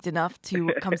interest piqued enough to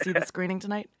come see the screening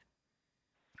tonight?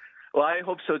 Well, I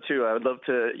hope so too. I would love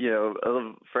to, I'd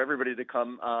love for everybody to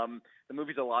come. The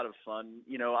movie's a lot of fun.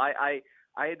 I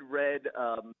had read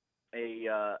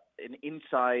an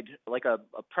inside, like a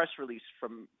press release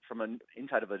from an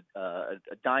inside of a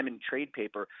diamond trade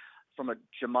paper from a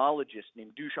gemologist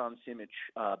named Dusan Simic,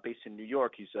 based in New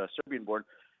York. He's Serbian born,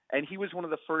 and he was one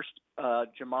of the first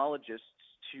gemologists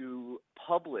to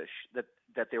publish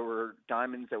that there were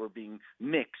diamonds that were being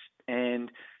mixed.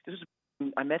 And this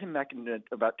was, I met him back in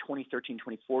about 2013,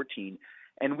 2014,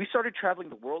 And we started traveling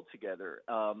the world together,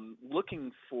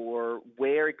 looking for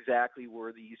where exactly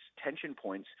were these tension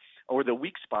points or the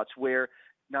weak spots where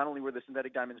not only were the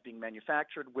synthetic diamonds being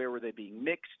manufactured, where were they being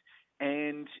mixed,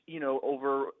 and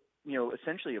over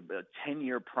essentially a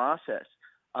 10-year process,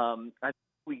 I think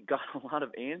we got a lot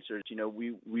of answers.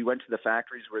 We went to the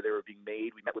factories where they were being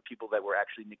made. We met with people that were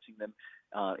actually mixing them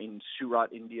in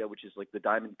Surat, India, which is like the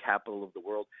diamond capital of the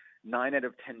world. 9 out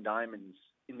of 10 diamonds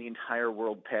in the entire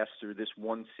world pass through this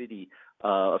one city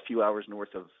a few hours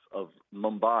north of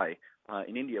Mumbai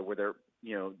in India, where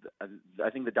I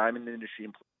think the diamond industry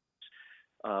employs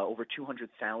over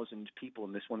 200,000 people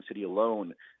in this one city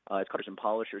alone as cutters and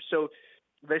polishers. So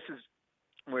this is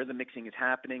where the mixing is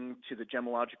happening, to the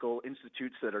gemological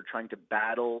institutes that are trying to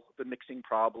battle the mixing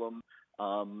problem,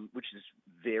 which is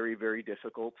very, very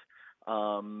difficult.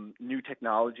 New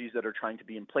technologies that are trying to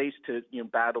be in place to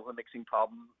battle the mixing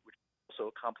problem, which is also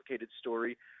a complicated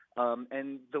story.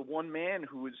 And the one man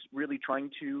who is really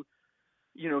trying to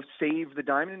save the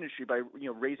diamond industry by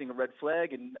raising a red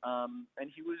flag, and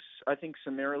he was, I think,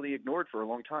 summarily ignored for a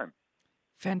long time.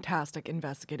 Fantastic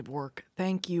investigative work.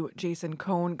 Thank you, Jason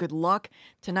Cohn. Good luck.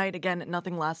 Tonight, again,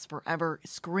 Nothing Lasts Forever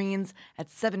screens at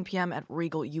 7 p.m. at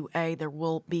Regal UA. There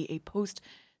will be a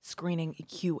post-screening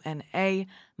Q&A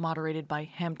moderated by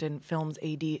Hampton Films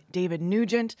AD David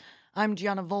Nugent. I'm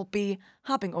Gianna Volpe,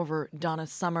 hopping over Donna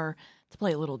Summer to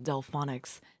play a little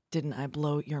Delphonics. Didn't I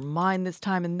blow your mind this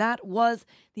time? And that was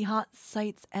the Hot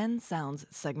Sights and Sounds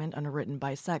segment underwritten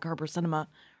by Sag Harbor Cinema,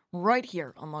 right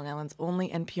here on Long Island's only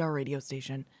NPR radio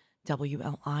station,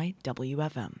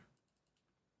 WLIWFM.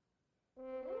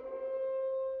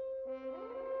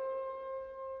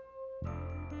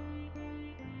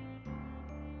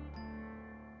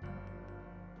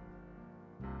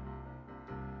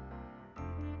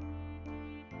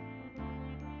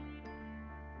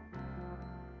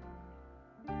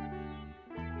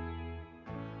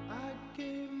 I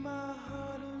gave my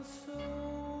heart and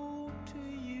soul to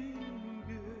you,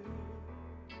 girl.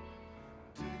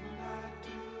 Didn't I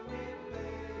do it,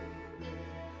 baby?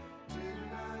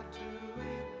 Didn't I do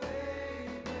it,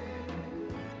 baby?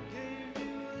 Gave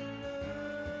you a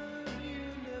love you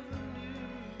never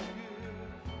knew, girl.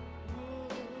 Oh,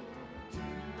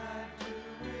 didn't I do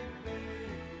it,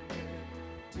 baby?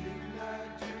 Didn't I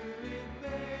do it,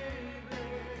 baby?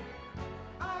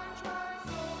 I tried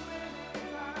so many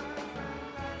times, and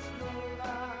that's no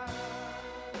lie.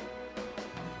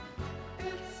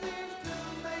 It seems to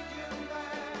make you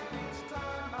mad each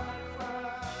time I cry.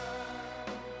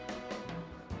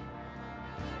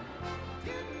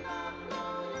 Didn't I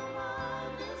blow your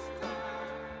mind this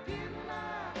time? Didn't I?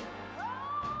 Oh,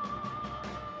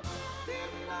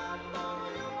 didn't I blow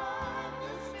your mind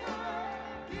this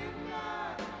time? Didn't I?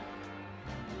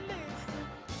 Listen,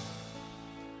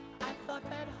 I thought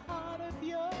that heart of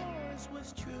yours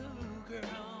was true,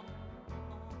 girl.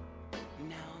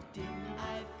 Now didn't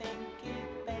I think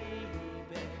it,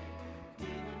 baby?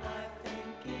 Didn't I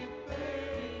think it,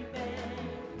 baby?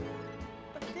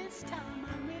 But this time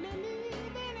I'm really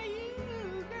leaving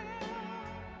you, girl.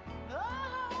 Oh,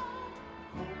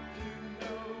 hope you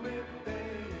know it,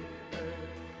 baby.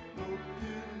 Hope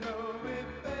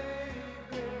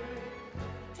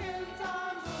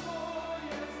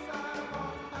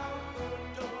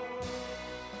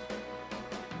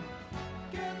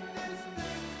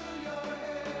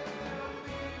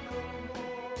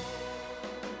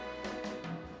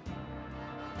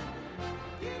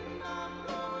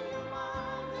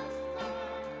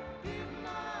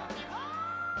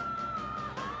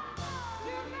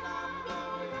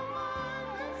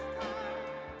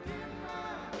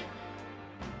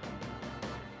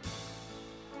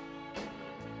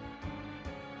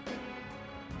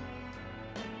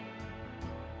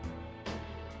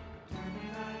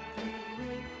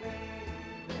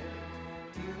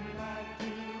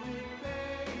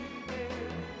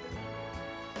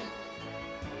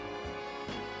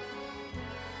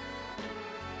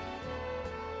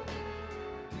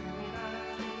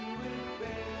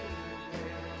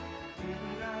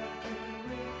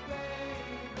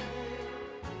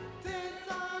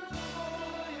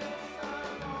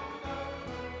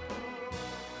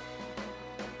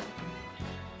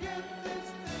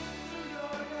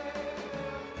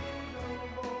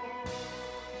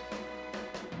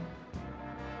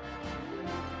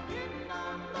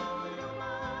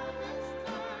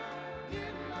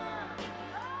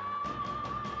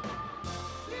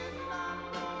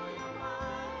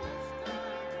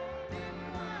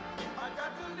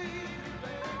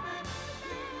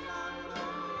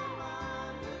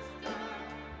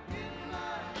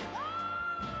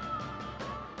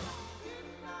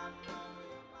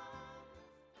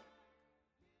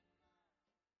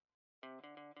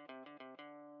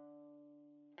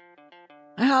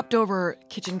hopped over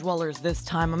Kitchen Dwellers this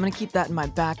time. I'm going to keep that in my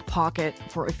back pocket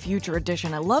for a future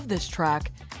edition. I love this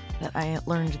track that I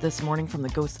learned this morning from the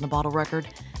Ghost in the Bottle record.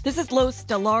 This is Los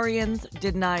Stellarians,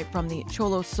 Didn't I, from the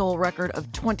Cholo Soul record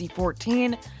of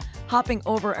 2014. Hopping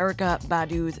over Erykah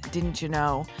Badu's Didn't You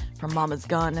Know from Mama's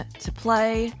Gun to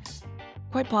play,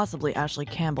 quite possibly Ashley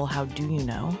Campbell, How Do You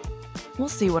Know? We'll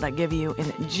see what I give you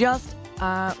in just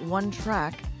one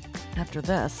track after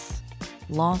this.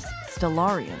 Los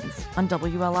Stellarians on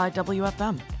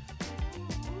WLIWFM.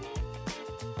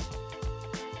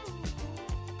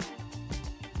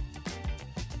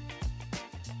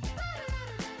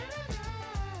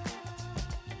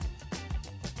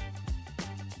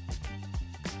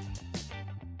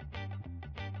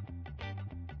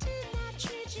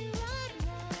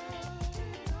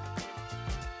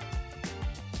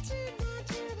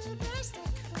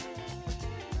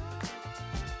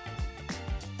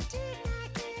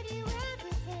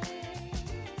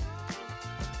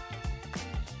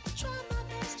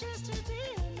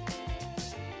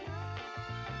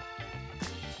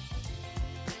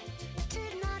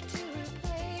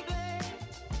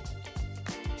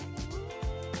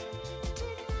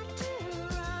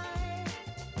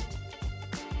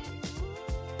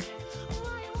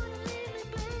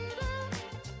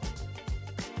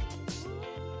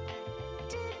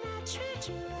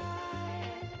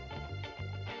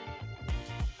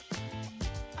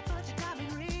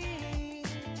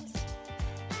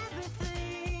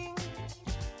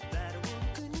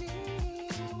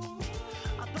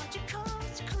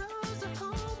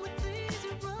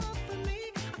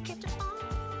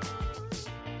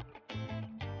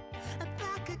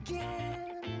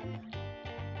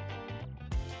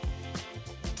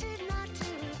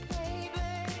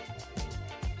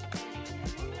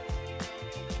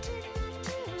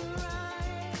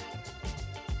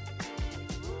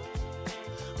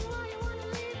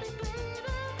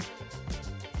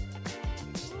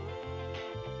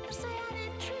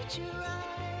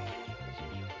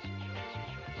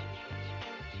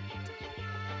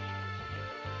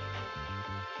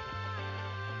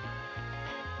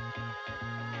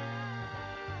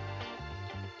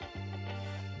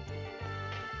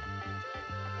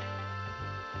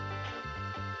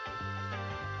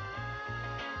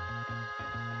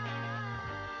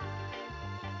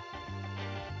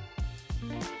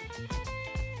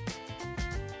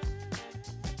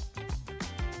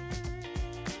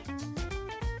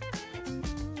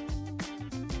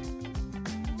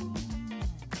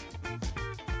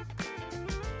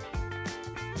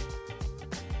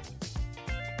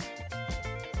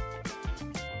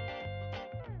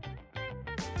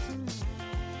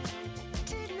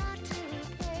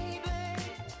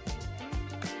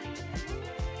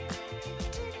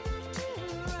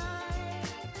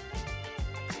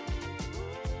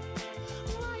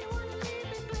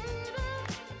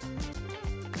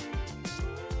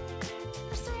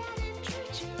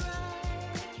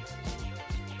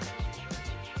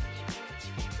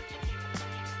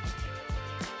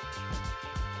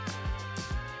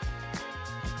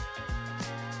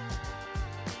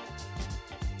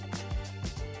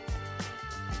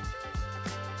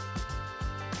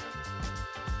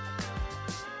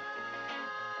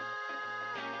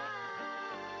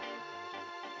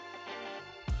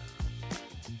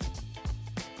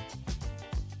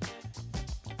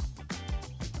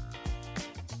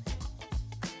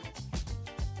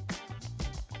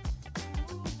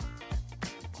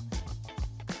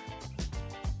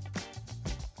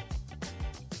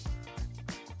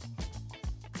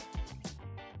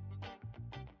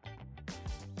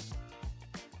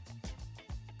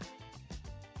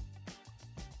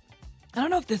 I don't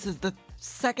know if this is the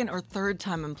second or third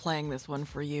time I'm playing this one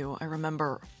for you. I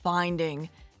remember finding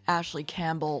Ashley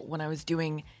Campbell when I was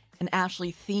doing an Ashley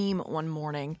theme one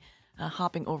morning,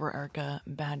 hopping over Erykah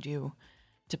Badu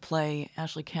to play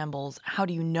Ashley Campbell's How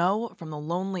Do You Know from the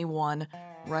Lonely One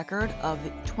record of the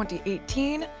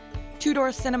 2018 Two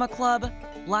Door Cinema Club,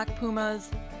 Black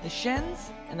Pumas, The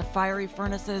Shins, and the Fiery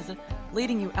Furnaces,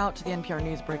 leading you out to the NPR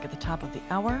news break at the top of the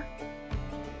hour.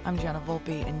 I'm Gianna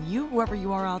Volpe, and you, whoever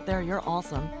you are out there, you're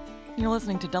awesome. You're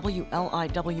listening to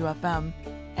WLIWFM,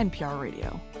 NPR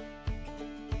Radio.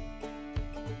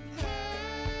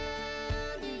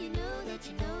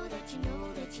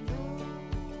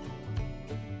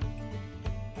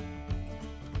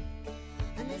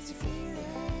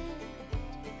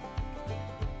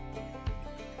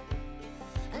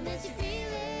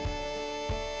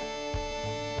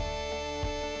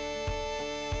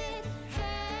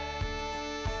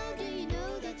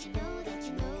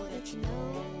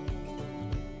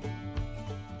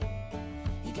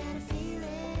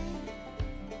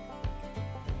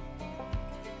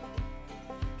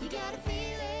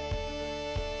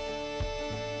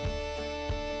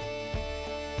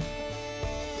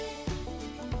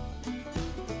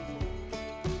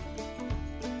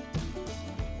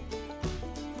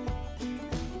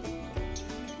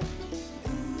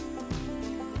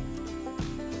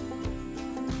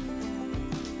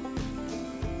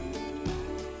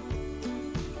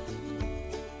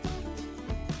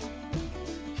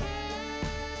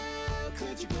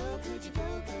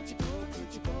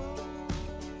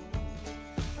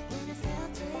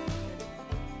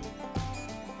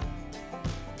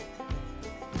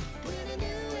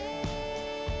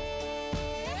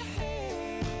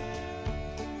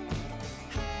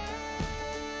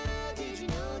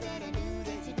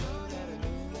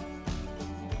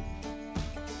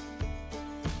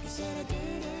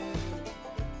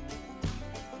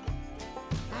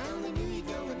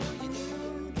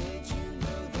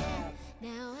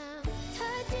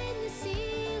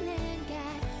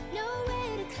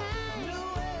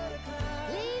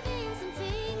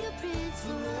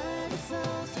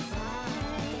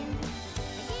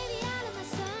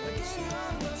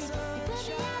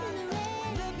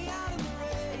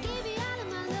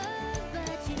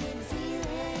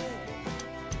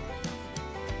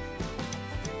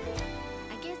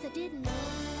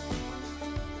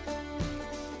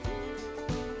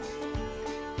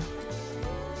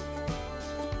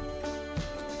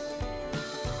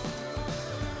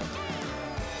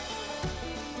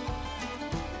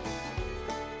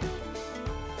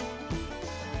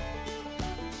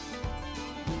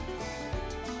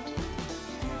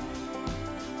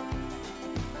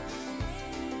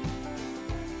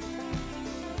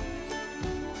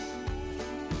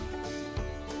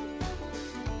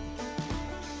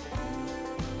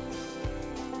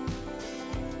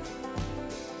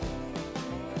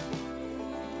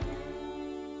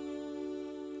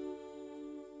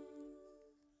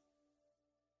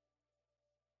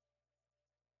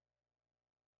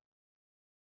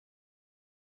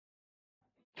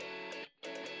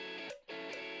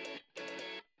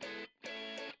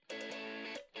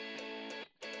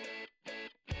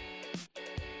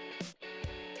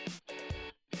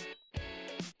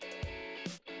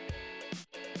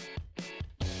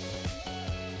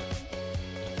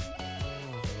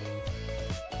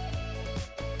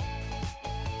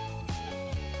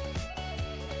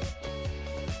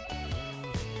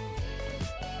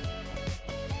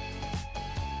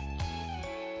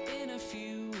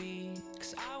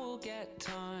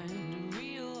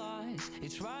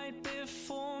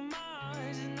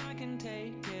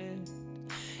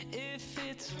 if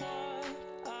it's what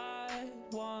I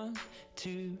want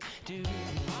to do.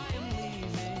 I am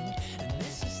leaving, and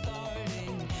this is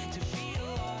starting to feel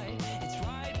like it's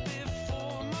right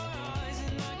before my eyes,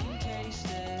 and I can taste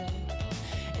it.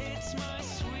 It's my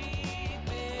sweet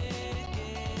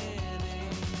beginning.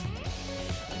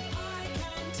 And I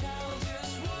can tell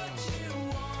just what you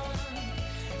want.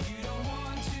 You don't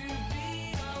want to be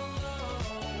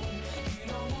alone. You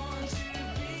don't want to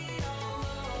be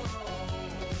alone.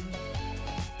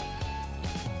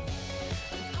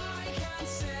 And I can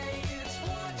say it's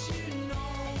what you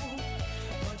know,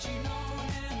 but you known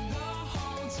it the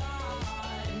whole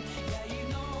time. Yeah, you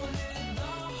known it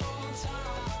the whole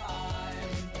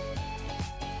time.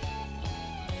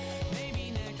 Maybe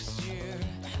next year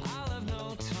I'll have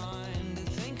no time to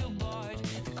think about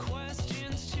the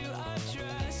questions to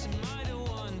address. Am I the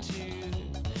one to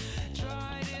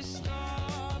try to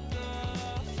stop the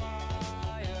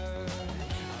fire?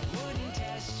 I wouldn't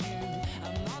test you,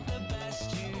 I'm not the best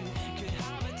you could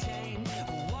have attained.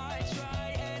 Why try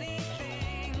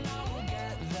anything? I will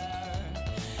get there.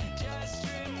 Just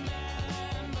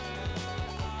remember,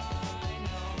 I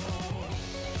know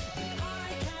that I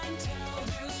can tell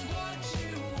just what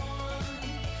you want.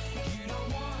 You don't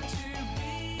want to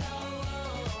be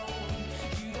alone.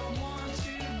 You don't want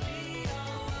to be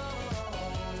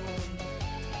alone.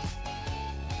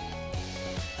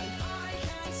 And I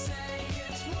can say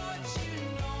it's what you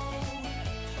know,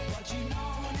 but you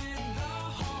known it the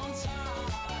whole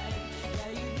time.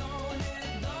 Yeah, you known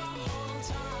it the whole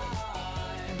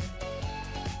time.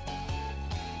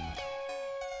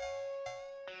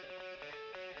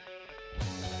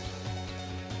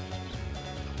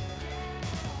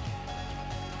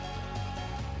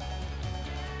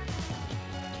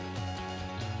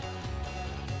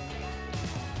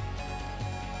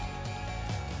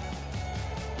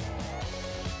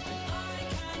 I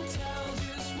can tell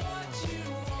just what you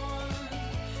want.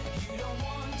 You don't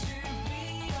want to be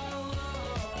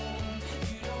alone.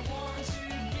 You don't want to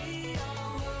be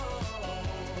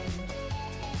alone.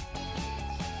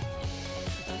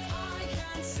 And I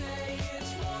can say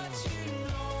it's what you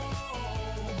know,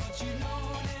 but you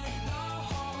known it the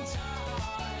whole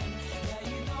time. Yeah,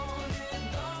 you known it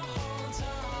the whole time.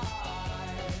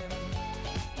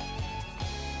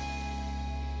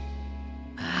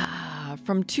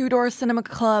 From Two Door Cinema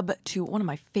Club to one of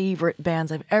my favorite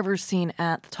bands I've ever seen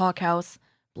at the Talk House,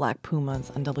 Black Pumas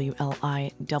on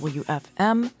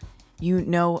WLIWFM. You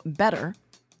know better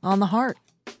on the heart.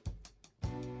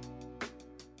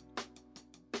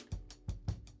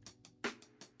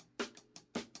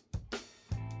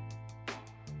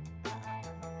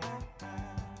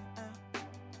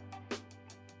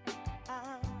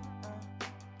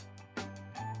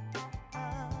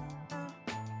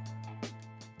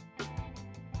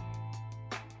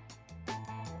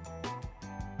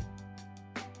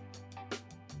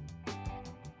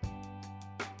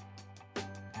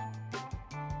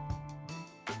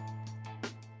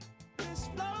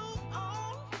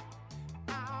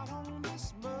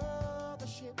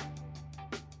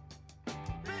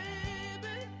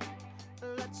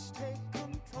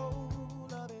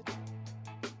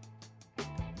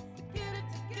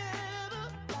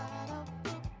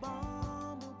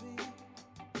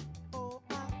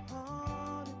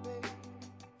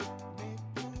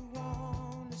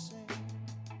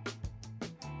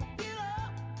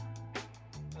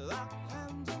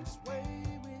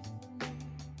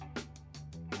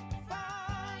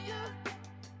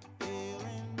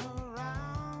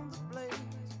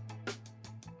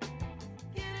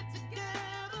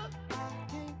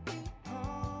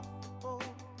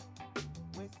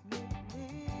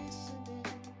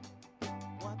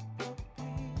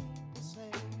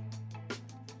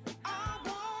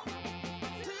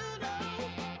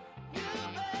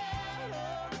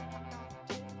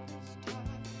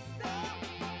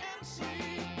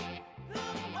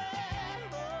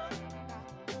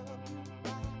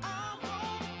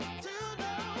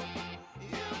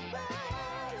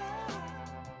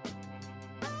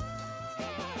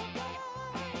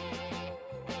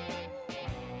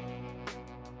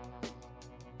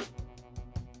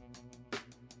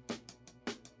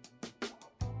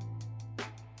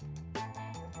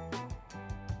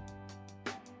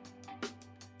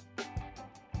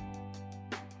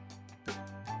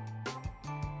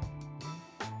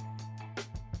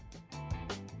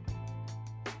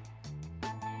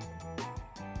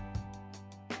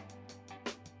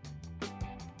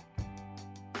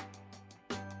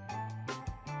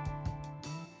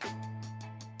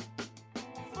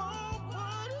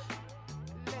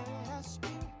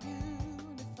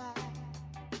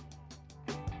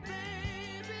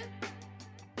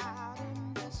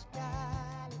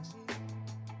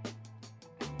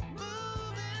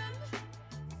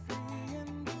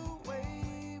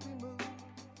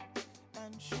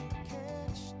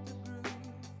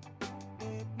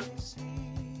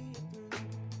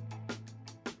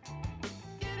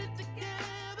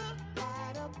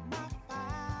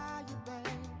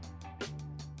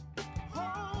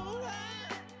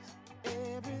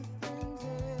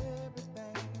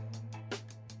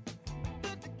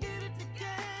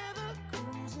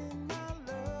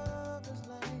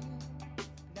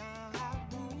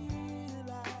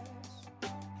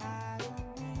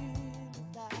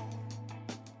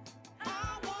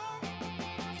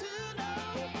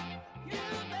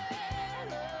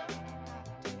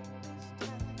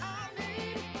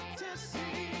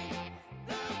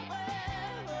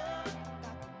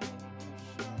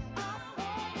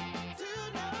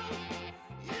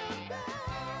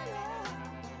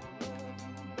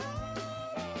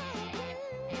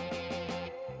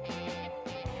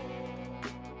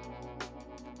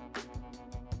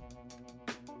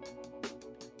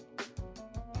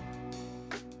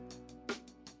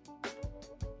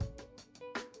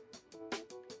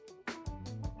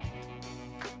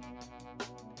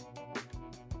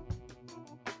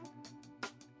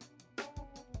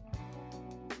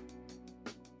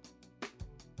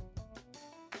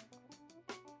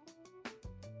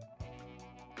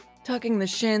 Tucking the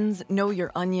Shins, Know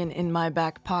Your Onion in My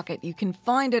Back Pocket. You can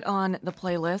find it on the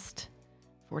playlist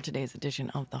for today's edition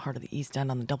of The Heart of the East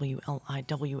End on the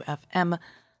WLIWFM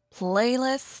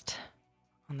playlist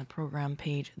on the program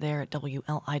page there at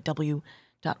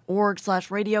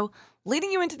WLIW.org/radio,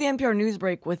 leading you into the NPR news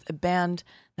break with a band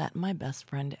that my best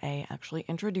friend A actually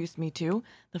introduced me to,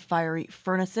 the Fiery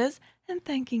Furnaces, and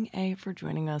thanking A for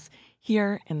joining us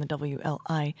here in the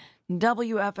WLIWFM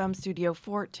studio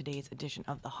for today's edition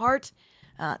of The Heart.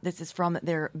 This is from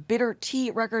their Bitter Tea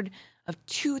record of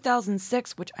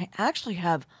 2006, which I actually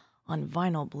have on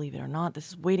vinyl, believe it or not. This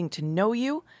is Waiting to Know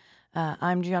You.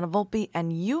 I'm Gianna Volpe,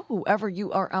 and you, whoever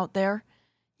you are out there,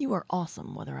 you are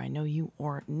awesome, whether I know you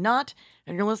or not.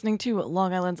 And you're listening to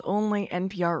Long Island's only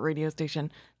NPR radio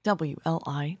station,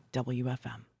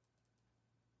 WLIWFM.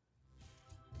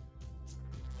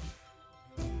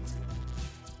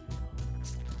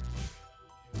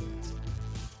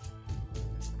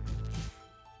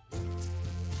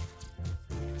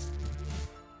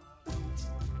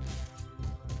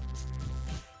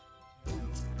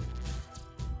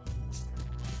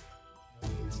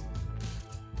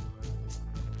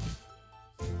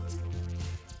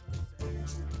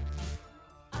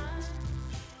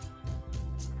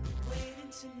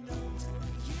 To know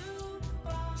you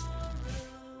far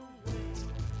away.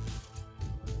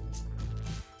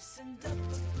 Send up a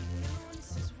balloon,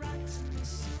 says right to me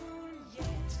soon, yeah.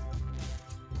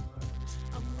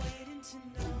 I'm waiting to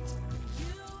know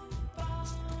you far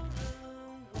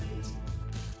away.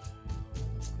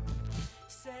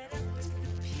 Set up at the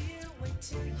pier, wait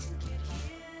till you get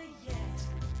here, yeah.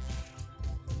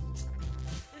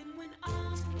 And when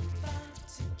I'm about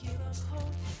to give up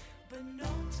hope, but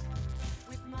no,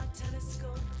 with my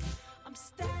telescope, I'm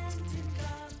standing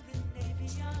on the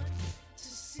Navion to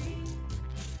see,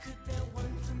 could there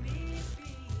one for me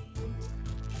be?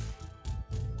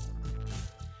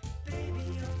 Baby,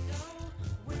 oh no,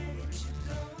 where did you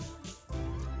go?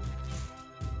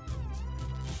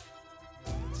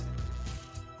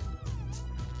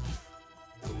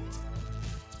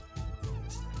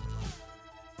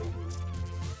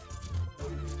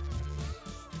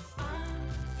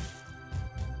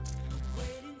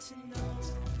 Waiting to know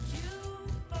you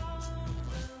far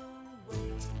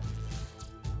away.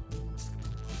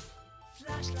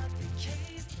 Flashlight the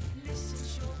cave, listen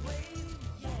your way,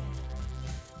 yeah.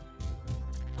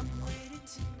 I'm waiting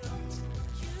to know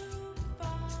you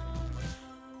far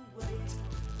away.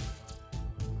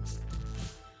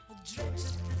 Dredge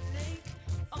up the lake,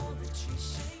 all the trees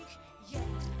shake, yeah.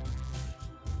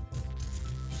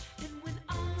 And when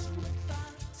I'm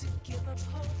about to give up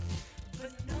hope,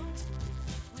 but no,